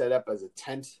you can set up as a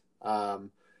tent.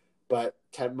 But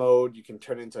tent mode, you can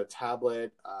turn into a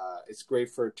tablet. It's great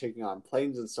for taking on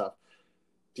planes and stuff.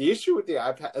 The issue with the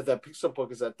Pixelbook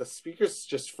is that the speakers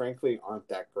just frankly aren't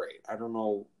that great. I don't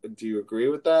know. Do you agree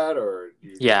with that, or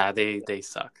Yeah, they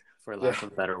suck, for lack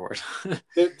of a better word.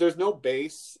 There's no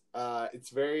bass.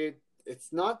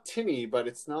 It's not tinny, but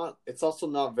it's also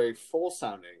not very full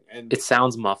sounding, and it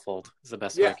sounds muffled. Is the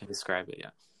best way I can describe it.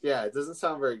 Yeah, it doesn't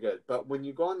sound very good. But when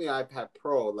you go on the iPad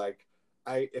Pro, like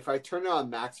if I turn it on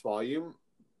max volume,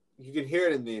 you can hear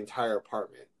it in the entire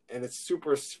apartment, and it's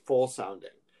super full sounding.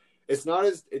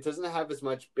 It doesn't have as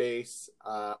much bass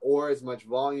or as much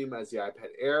volume as the iPad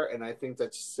Air, and I think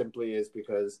that simply is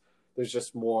because there's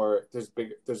just more.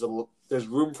 There's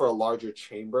room for a larger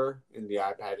chamber in the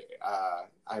iPad.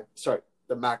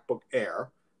 The MacBook Air,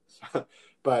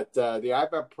 but the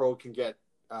iPad Pro can get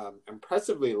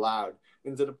impressively loud,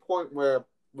 and to the point where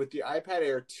with the iPad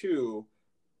Air 2,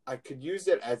 I could use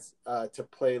it as to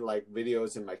play like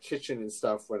videos in my kitchen and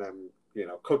stuff when I'm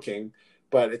cooking,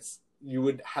 but you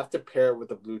would have to pair it with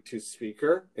a Bluetooth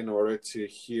speaker in order to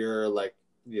hear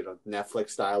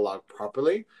Netflix dialogue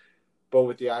properly. But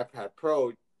with the iPad Pro,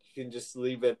 you can just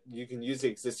leave it. You can use the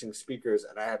existing speakers,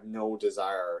 and I have no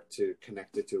desire to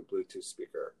connect it to a Bluetooth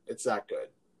speaker. It's that good.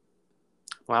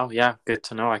 Wow, yeah, good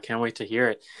to know. I can't wait to hear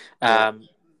it. Yeah.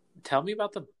 Tell me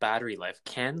about the battery life.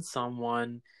 Can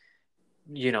someone,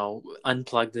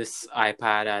 unplug this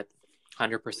iPad at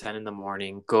 100% in the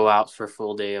morning, go out for a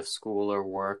full day of school or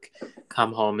work,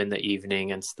 come home in the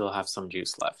evening, and still have some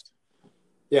juice left?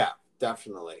 Yeah,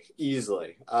 definitely.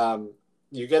 Easily.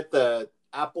 You get the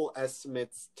Apple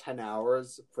estimates 10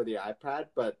 hours for the iPad,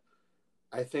 but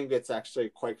I think it's actually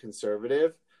quite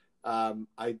conservative.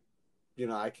 I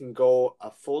can go a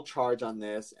full charge on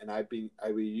this, and I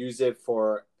would use it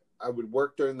I would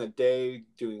work during the day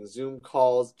doing Zoom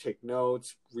calls, take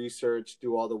notes, research,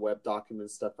 do all the web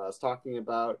document stuff I was talking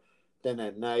about. Then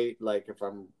at night, like if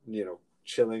I'm,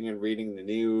 chilling and reading the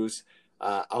news,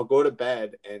 I'll go to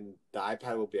bed and the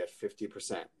iPad will be at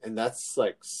 50%. And that's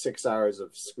like 6 hours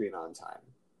of screen on time.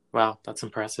 Wow, that's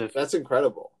impressive. That's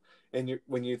incredible. And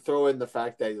when you throw in the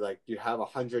fact that you have a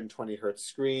 120 hertz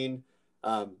screen,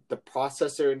 the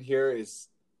processor in here is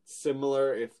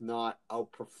similar, if not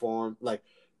outperformed,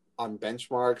 on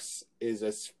benchmarks, is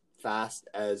as fast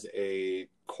as a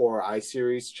Core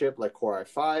i-Series chip, like Core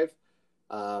i5.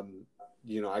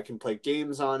 I can play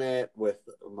games on it with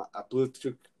a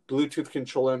Bluetooth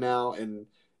controller now, and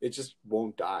it just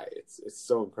won't die. It's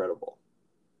so incredible.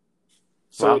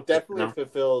 So Wow, it good to definitely know.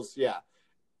 fulfills, yeah.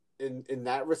 In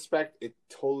that respect, it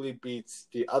totally beats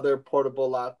the other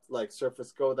portable lap like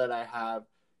Surface Go that I have.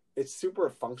 It's super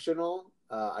functional.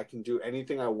 I can do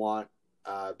anything I want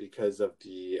because of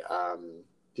the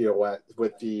OS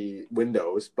with the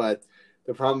Windows. But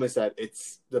the problem is that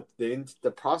it's the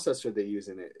processor they use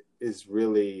in it is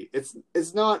really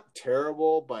it's not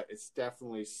terrible, but it's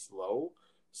definitely slow.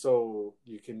 So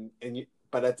you can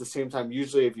but at the same time,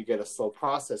 usually if you get a slow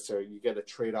processor, you get a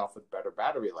trade off with better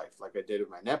battery life, like I did with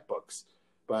my netbooks.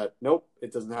 But nope,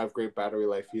 it doesn't have great battery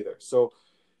life either. So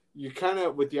you kind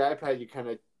of with the iPad, you kind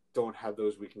of don't have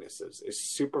those weaknesses. It's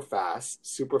super fast,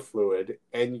 super fluid,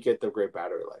 and you get the great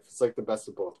battery life. It's like the best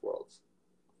of both worlds.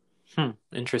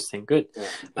 Interesting. Good. Yeah,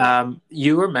 yeah.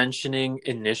 You were mentioning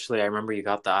initially, I remember you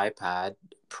got the iPad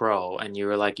Pro and you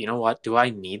were like, you know what? Do I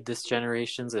need this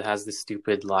generations? It has this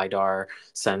stupid LiDAR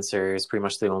sensor. It's pretty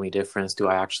much the only difference. Do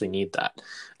I actually need that?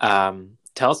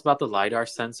 Tell us about the LiDAR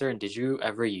sensor and did you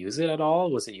ever use it at all?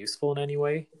 Was it useful in any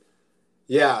way?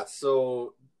 Yeah,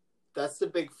 so that's the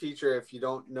big feature. If you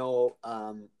don't know,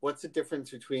 what's the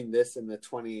difference between this and the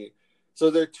 20?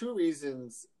 So there are two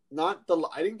reasons. Not the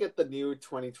I didn't get the new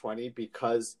 2020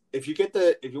 because if you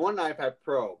want an iPad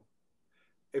Pro,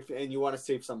 if and you want to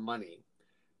save some money,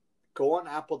 go on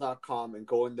apple.com and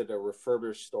go into the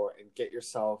refurbished store and get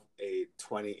yourself a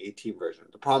 2018 version.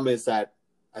 The problem is that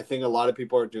I think a lot of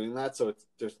people are doing that, so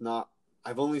there's not.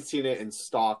 I've only seen it in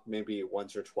stock maybe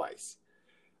once or twice.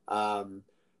 Um,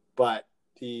 but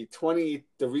the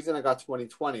reason I got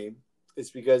 2020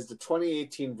 is because the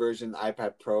 2018 version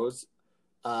iPad Pros,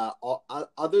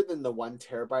 other than the 1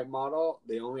 terabyte model,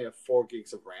 they only have 4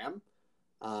 gigs of RAM.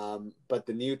 But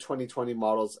the new 2020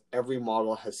 models, every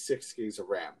model has 6 gigs of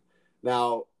RAM.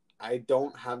 Now, I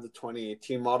don't have the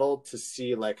 2018 model to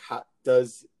see like how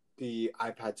does the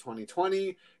iPad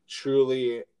 2020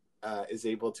 truly is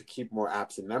able to keep more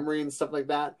apps in memory and stuff like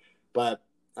that. But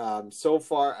so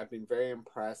far, I've been very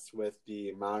impressed with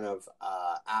the amount of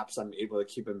apps I'm able to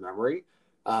keep in memory.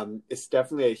 It's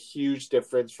definitely a huge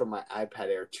difference from my iPad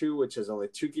Air 2, which has only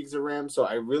 2 gigs of RAM. So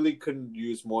I really couldn't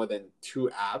use more than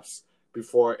 2 apps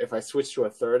before. If I switched to a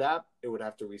third app, it would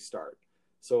have to restart.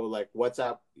 So like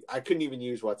WhatsApp, I couldn't even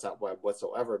use WhatsApp Web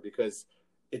whatsoever because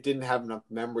it didn't have enough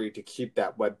memory to keep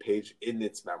that web page in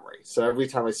its memory. So every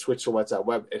time I switched to WhatsApp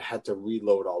Web, it had to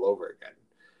reload all over again.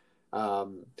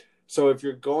 Um, so if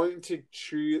you're going to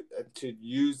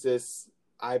use this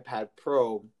iPad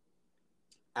Pro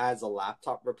as a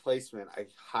laptop replacement, I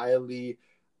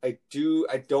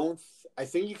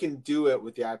think you can do it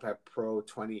with the iPad Pro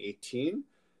 2018.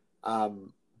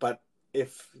 But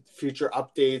if future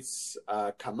updates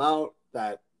come out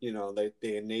that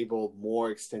they enable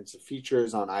more extensive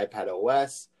features on iPad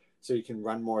OS, so you can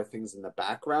run more things in the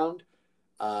background,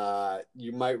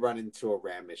 you might run into a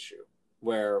RAM issue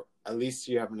where at least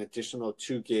you have an additional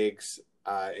 2 gigs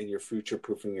and you're future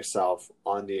proofing yourself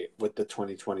with the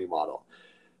 2020 model.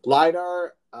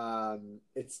 LiDAR,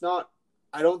 it's not.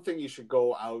 I don't think you should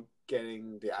go out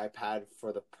getting the iPad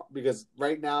because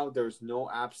right now there's no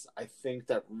apps I think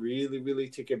that really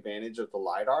take advantage of the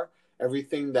LiDAR.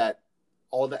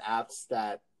 All the apps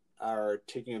that are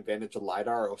taking advantage of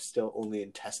LiDAR are still only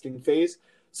in testing phase.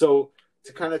 So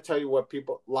to kind of tell you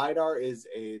LiDAR is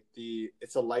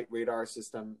it's a light radar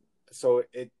system. So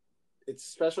it's a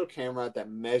special camera that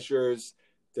measures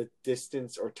the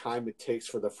distance or time it takes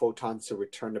for the photons to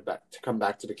come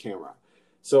back to the camera.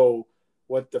 So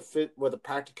what the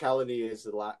practicality is,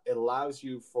 it allows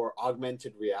you for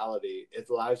augmented reality. It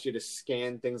allows you to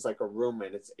scan things like a room,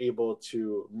 and it's able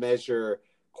to measure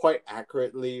quite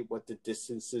accurately what the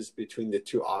distances between the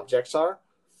two objects are.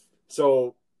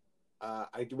 So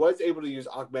I was able to use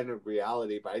augmented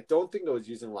reality, but I don't think I was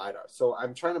using LiDAR. So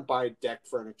I'm trying to buy deck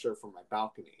furniture for my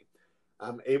balcony.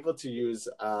 I'm able to use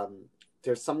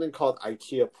there's something called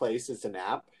IKEA Place. It's an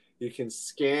app. You can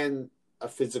scan a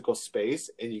physical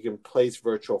space and you can place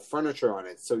virtual furniture on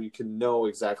it, so you can know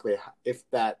exactly if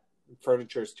that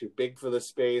furniture is too big for the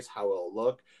space, how it'll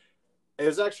look. It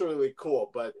was actually really cool,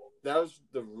 but that was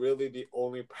really the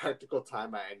only practical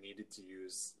time I needed to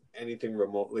use anything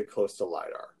remotely close to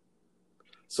LiDAR.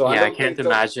 So I Yeah, I don't can't think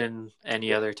don't imagine any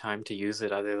yeah. other time to use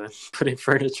it other than putting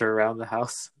furniture around the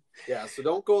house. Yeah, so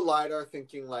don't go LiDAR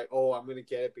thinking like, oh, I'm going to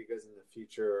get it because in the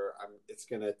future it's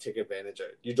going to take advantage of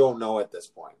it. You don't know at this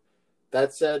point.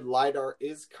 That said, LiDAR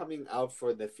is coming out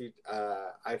for the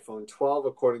iPhone 12,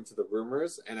 according to the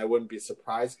rumors, and I wouldn't be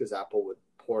surprised because Apple would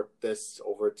port this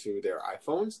over to their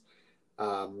iPhones.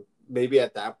 Maybe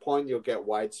at that point you'll get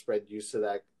widespread use of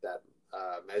that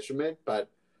measurement, but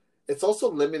it's also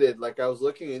limited. Like I was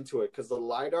looking into it because the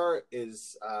LiDAR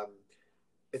is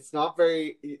it's not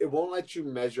very, it won't let you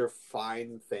measure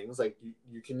fine things. Like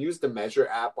you can use the measure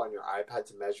app on your iPad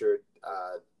to measure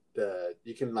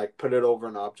you can like put it over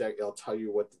an object. It'll tell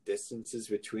you what the distance is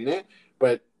between it,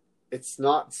 but it's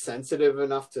not sensitive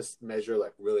enough to measure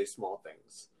like really small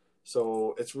things.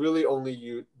 So it's really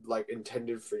only like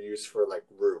intended for use for like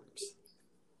rooms.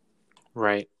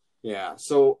 Right. Yeah.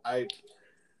 So I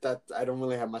don't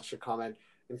really have much to comment.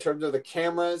 In terms of the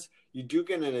cameras, you do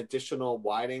get an additional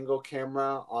wide-angle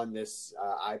camera on this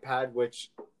iPad,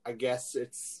 which I guess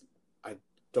I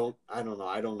don't know.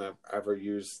 I don't ever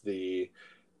use the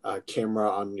camera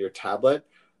on your tablet.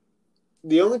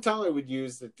 The only time I would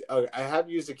use I have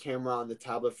used a camera on the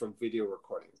tablet for video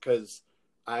recording because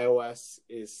iOS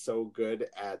is so good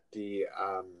at the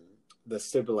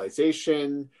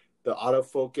stabilization, the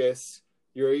autofocus.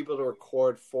 You're able to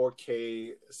record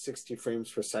 4K 60 frames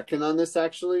per second on this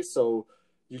actually. So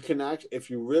you can if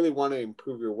you really want to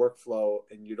improve your workflow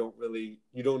and you don't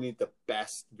need the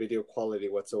best video quality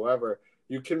whatsoever,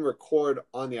 you can record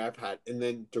on the iPad and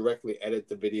then directly edit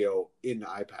the video in the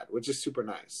iPad, which is super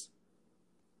nice.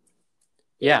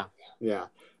 Yeah. Yeah.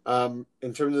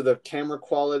 In terms of the camera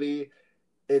quality,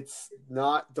 it's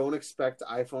not, don't expect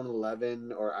iPhone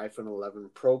 11 or iPhone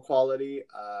 11 Pro quality.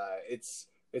 It's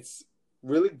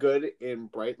really good in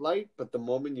bright light, but the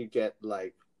moment you get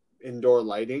like indoor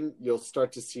lighting, you'll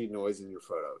start to see noise in your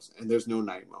photos, and there's no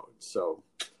night mode. So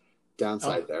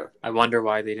downside there. I wonder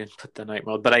why they didn't put the night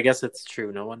mode, but I guess it's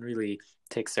true. No one really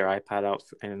takes their iPad out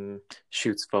and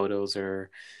shoots photos or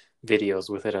videos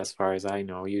with it, as far as I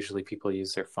know. Usually people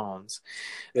use their phones.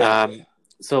 Yeah.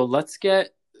 So let's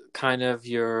get kind of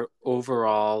your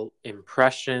overall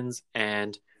impressions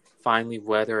and finally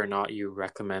whether or not you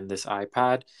recommend this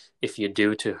iPad. If you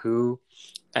do, to who,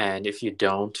 and if you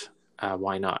don't,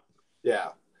 why not? Yeah.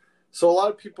 So a lot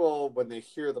of people, when they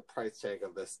hear the price tag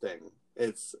of this thing,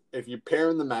 it's, if you pair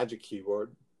in the Magic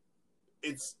Keyboard,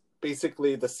 it's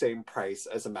basically the same price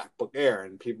as a MacBook Air.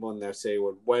 And people in there say,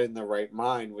 well, what in the right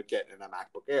mind would get in a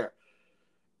MacBook Air?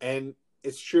 And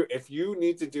it's true. If you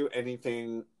need to do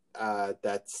anything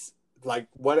that's like,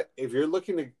 if you're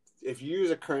looking to, if you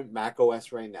use a current Mac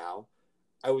OS right now,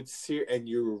 I would see, and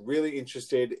you're really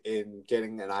interested in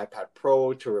getting an iPad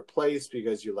Pro to replace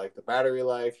because you like the battery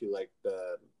life, you like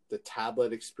the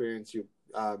tablet experience, you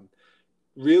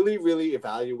really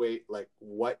evaluate like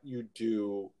what you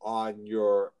do on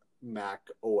your Mac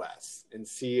OS and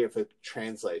see if it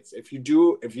translates. If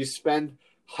you spend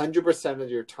 100% of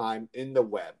your time in the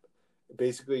web,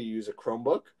 basically you use a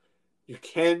Chromebook, you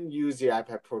can use the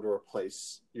iPad Pro to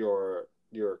replace your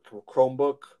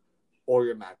Chromebook or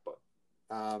your MacBook.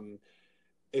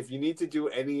 If you need to do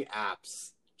any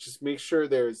apps, just make sure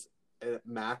there's a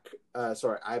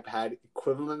iPad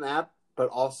equivalent app, but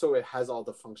also it has all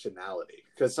the functionality.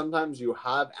 Because sometimes you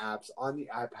have apps on the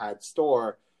iPad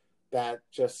store that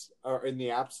just are in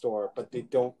the App Store, but they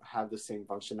don't have the same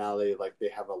functionality. Like they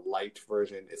have a light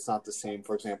version. It's not the same.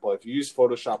 For example, if you use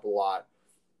Photoshop a lot,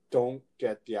 don't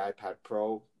get the iPad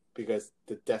Pro because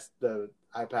the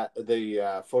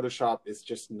Photoshop is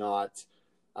just not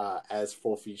as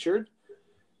full featured.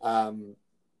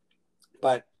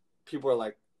 But people are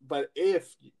like, but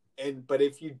if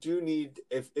you do need,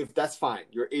 if that's fine,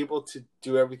 you're able to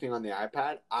do everything on the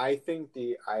iPad. I think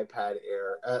the iPad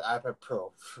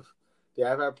Pro, the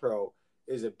iPad Pro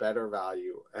is a better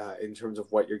value in terms of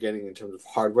what you're getting in terms of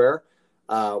hardware.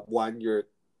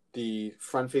 The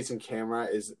front-facing camera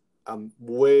is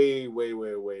way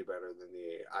better than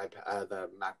the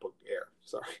MacBook Air.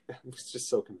 Sorry, it's just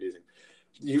so confusing.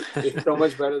 It's so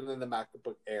much better than the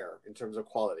MacBook Air in terms of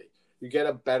quality. You get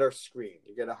a better screen.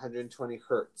 You get 120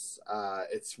 hertz.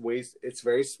 It's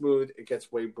very smooth. It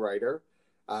gets way brighter.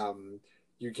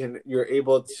 You're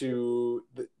able to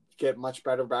get much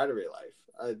better battery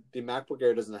life. The MacBook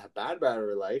Air doesn't have bad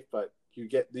battery life, but you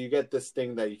get this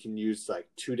thing that you can use like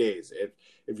 2 days.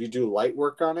 If you do light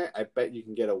work on it, I bet you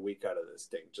can get a week out of this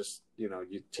thing. Just,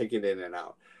 you take it in and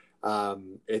out.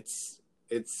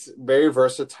 It's very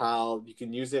versatile. You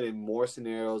can use it in more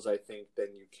scenarios, I think, than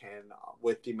you can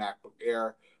with the MacBook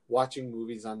Air. Watching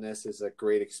movies on this is a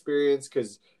great experience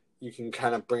because you can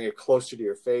kind of bring it closer to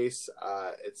your face.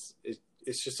 It's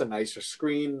just a nicer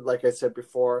screen, like I said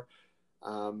before.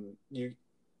 You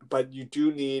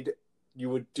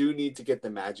would need to get the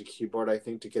Magic Keyboard, I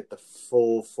think, to get the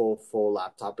full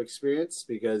laptop experience.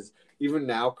 Because even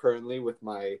now, currently, with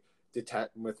my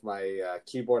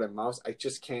keyboard and mouse, I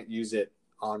just can't use it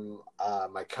on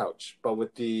my couch. But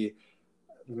with the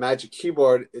Magic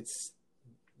Keyboard, it's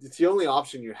the only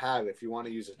option you have if you want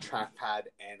to use a trackpad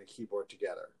and a keyboard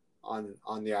together on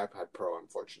the iPad Pro,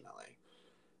 unfortunately.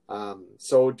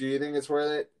 So do you think it's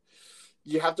worth it?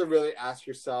 You have to really ask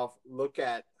yourself,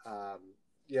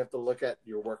 you have to look at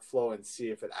your workflow and see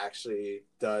if it actually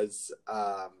does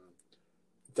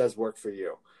work for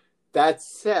you. That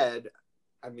said,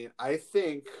 I mean, I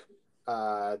think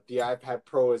the iPad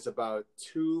Pro is about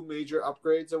 2 major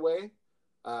upgrades away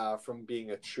from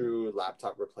being a true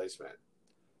laptop replacement.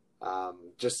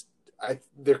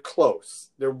 They're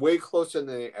close. They're way closer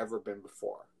than they've ever been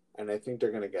before, and I think they're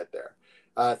going to get there.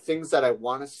 Things that I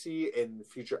want to see in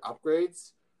future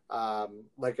upgrades,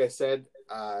 like I said,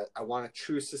 I want a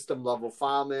true system level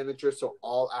file manager, so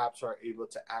all apps are able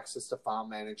to access the file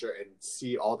manager and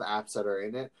see all the apps that are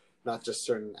in it, not just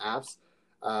certain apps.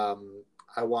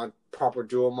 I want proper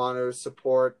dual monitor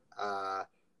support. I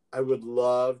would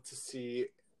love to see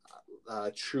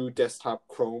true desktop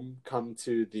Chrome come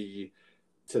to the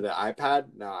iPad.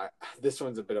 Now, this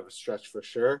one's a bit of a stretch for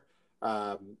sure.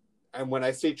 And when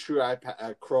I say true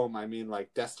iPad Chrome, I mean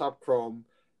like desktop Chrome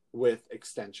with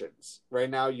extensions. Right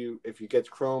now, if you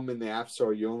get Chrome in the App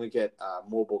Store, you only get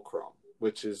mobile Chrome,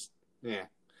 which is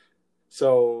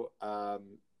So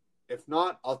if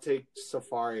not, I'll take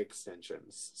Safari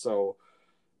extensions. So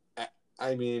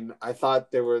I mean, I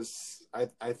thought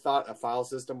I thought a file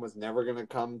system was never going to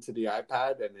come to the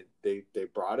iPad, and they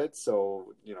brought it.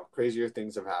 So crazier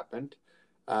things have happened,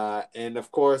 and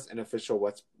of course, an official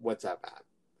WhatsApp app.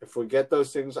 If we get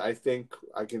those things, I think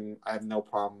I have no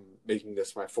problem making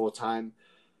this my full time.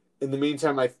 In the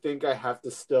meantime, I think I have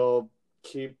to still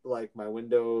keep like my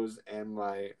Windows and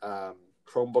my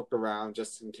Chromebook around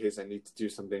just in case I need to do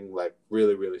something like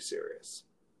really, really serious.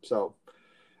 So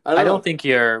I don't think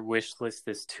your wish list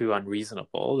is too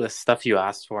unreasonable. The stuff you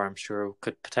asked for, I'm sure,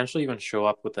 could potentially even show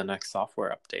up with the next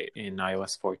software update in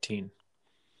iOS 14.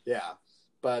 Yeah,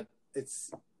 but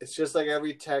it's just like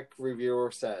every tech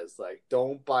reviewer says, like,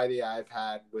 don't buy the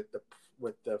iPad with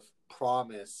the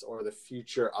promise or the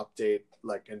future update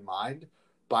like in mind.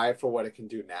 Buy it for what it can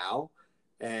do now,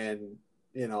 and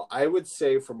I would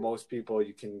say for most people,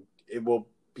 it will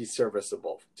be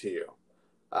serviceable to you,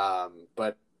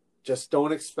 but just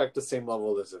don't expect the same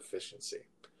level of efficiency.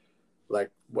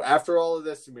 Like after all of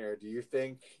this, Amir, do you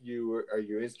think are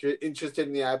you interested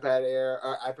in the iPad Air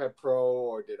or iPad Pro,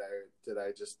 or did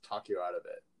I just talk you out of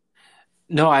it?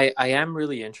 No, I am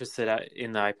really interested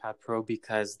in the iPad Pro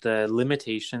because the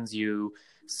limitations you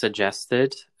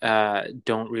suggested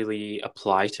don't really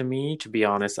apply to me. To be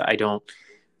honest, I don't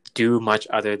do much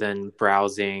other than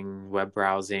browsing, web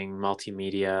browsing,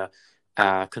 multimedia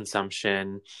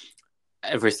consumption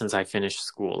ever since I finished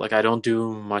school. Like I don't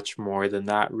do much more than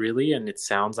that really, and it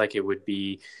sounds like it would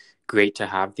be great to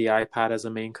have the iPad as a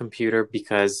main computer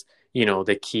because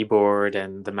the keyboard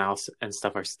and the mouse and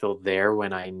stuff are still there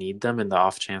when I need them in the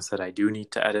off chance that I do need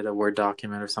to edit a Word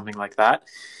document or something like that.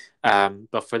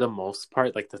 But for the most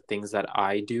part, like the things that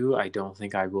I do, I don't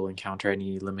think I will encounter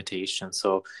any limitations.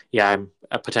 So yeah, I'm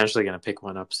potentially going to pick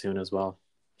one up soon as well.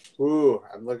 Ooh,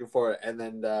 I'm looking for it. And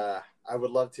then I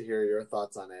would love to hear your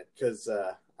thoughts on it because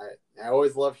I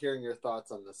always love hearing your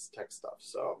thoughts on this tech stuff.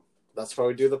 So that's why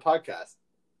we do the podcast.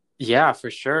 Yeah, for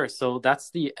sure. So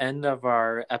that's the end of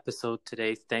our episode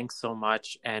today. Thanks so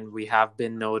much. And we have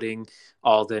been noting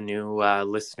all the new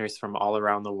listeners from all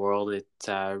around the world. It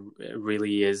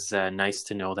really is nice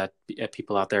to know that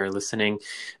people out there are listening.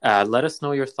 Let us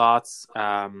know your thoughts.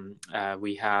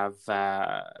 We have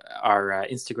our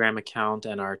Instagram account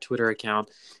and our Twitter account.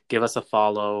 Give us a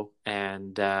follow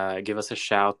and give us a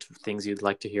shout, things you'd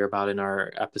like to hear about in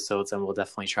our episodes, and we'll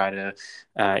definitely try to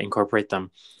incorporate them.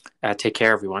 Take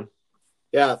care, everyone.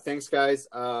 Yeah, thanks, guys.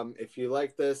 If you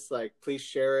like this, please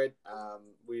share it.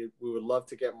 We would love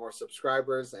to get more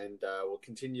subscribers, and we'll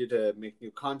continue to make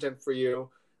new content for you.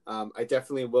 I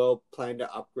definitely will plan to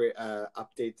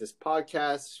update this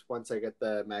podcast once I get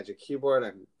the Magic Keyboard.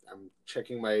 I'm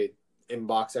checking my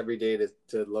inbox every day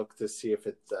to look to see if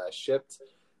it's shipped.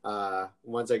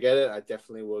 Once I get it, I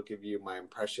definitely will give you my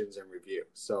impressions and review.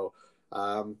 So,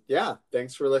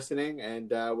 thanks for listening, and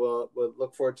we'll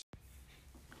look forward to.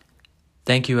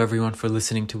 Thank you everyone for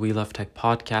listening to We Love Tech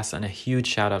podcast, and a huge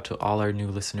shout out to all our new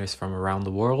listeners from around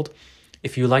the world.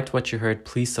 If you liked what you heard,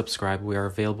 please subscribe. We are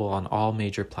available on all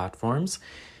major platforms.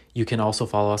 You can also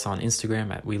follow us on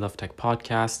Instagram at We Love Tech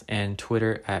Podcast and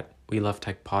Twitter at We Love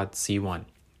Tech Pod C1.